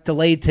Spirit got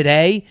delayed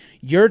today,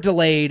 you're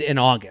delayed in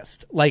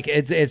August. Like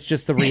it's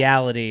just the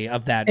reality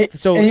of that.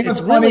 It's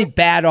really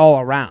bad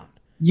all around.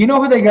 You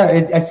know who they got?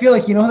 I feel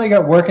like who they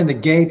got working the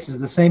gates is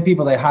the same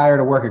people they hire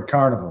to work at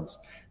carnivals.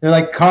 They're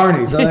like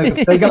carnies.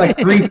 They got like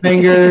 3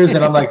 fingers,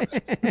 and I'm like,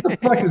 what the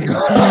fuck is going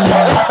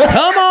on?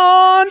 Come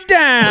on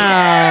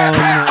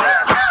down,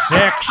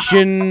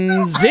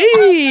 Section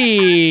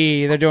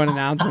Z. They're doing an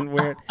announcement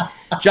weird.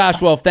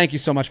 Josh Wolf, thank you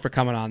so much for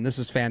coming on. This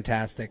is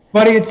fantastic.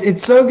 Buddy,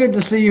 it's so good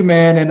to see you,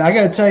 man. And I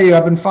got to tell you,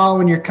 I've been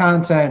following your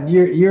content.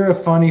 You're a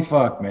funny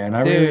fuck, man.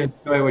 I really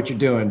enjoy what you're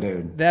doing,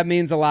 dude. That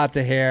means a lot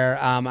to hear.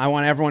 I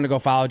want everyone to go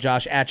follow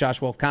Josh at Josh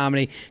Wolf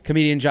Comedy,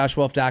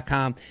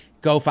 comedianjoshwolf.com.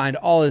 Go find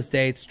all his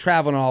dates,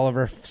 traveling all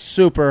over,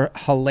 super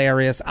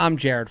hilarious. I'm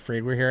Jared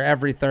Freed. We're here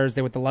every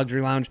Thursday with the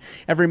Luxury Lounge,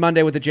 every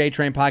Monday with the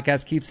J-Train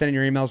Podcast. Keep sending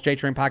your emails,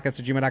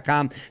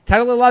 jtrainpodcast@gmail.com.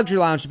 Title the Luxury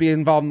Lounge to be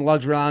involved in the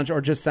Luxury Lounge, or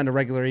just send a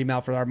regular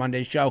email for our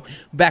Monday show.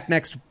 Back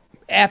next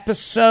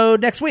episode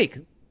next week.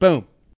 Boom.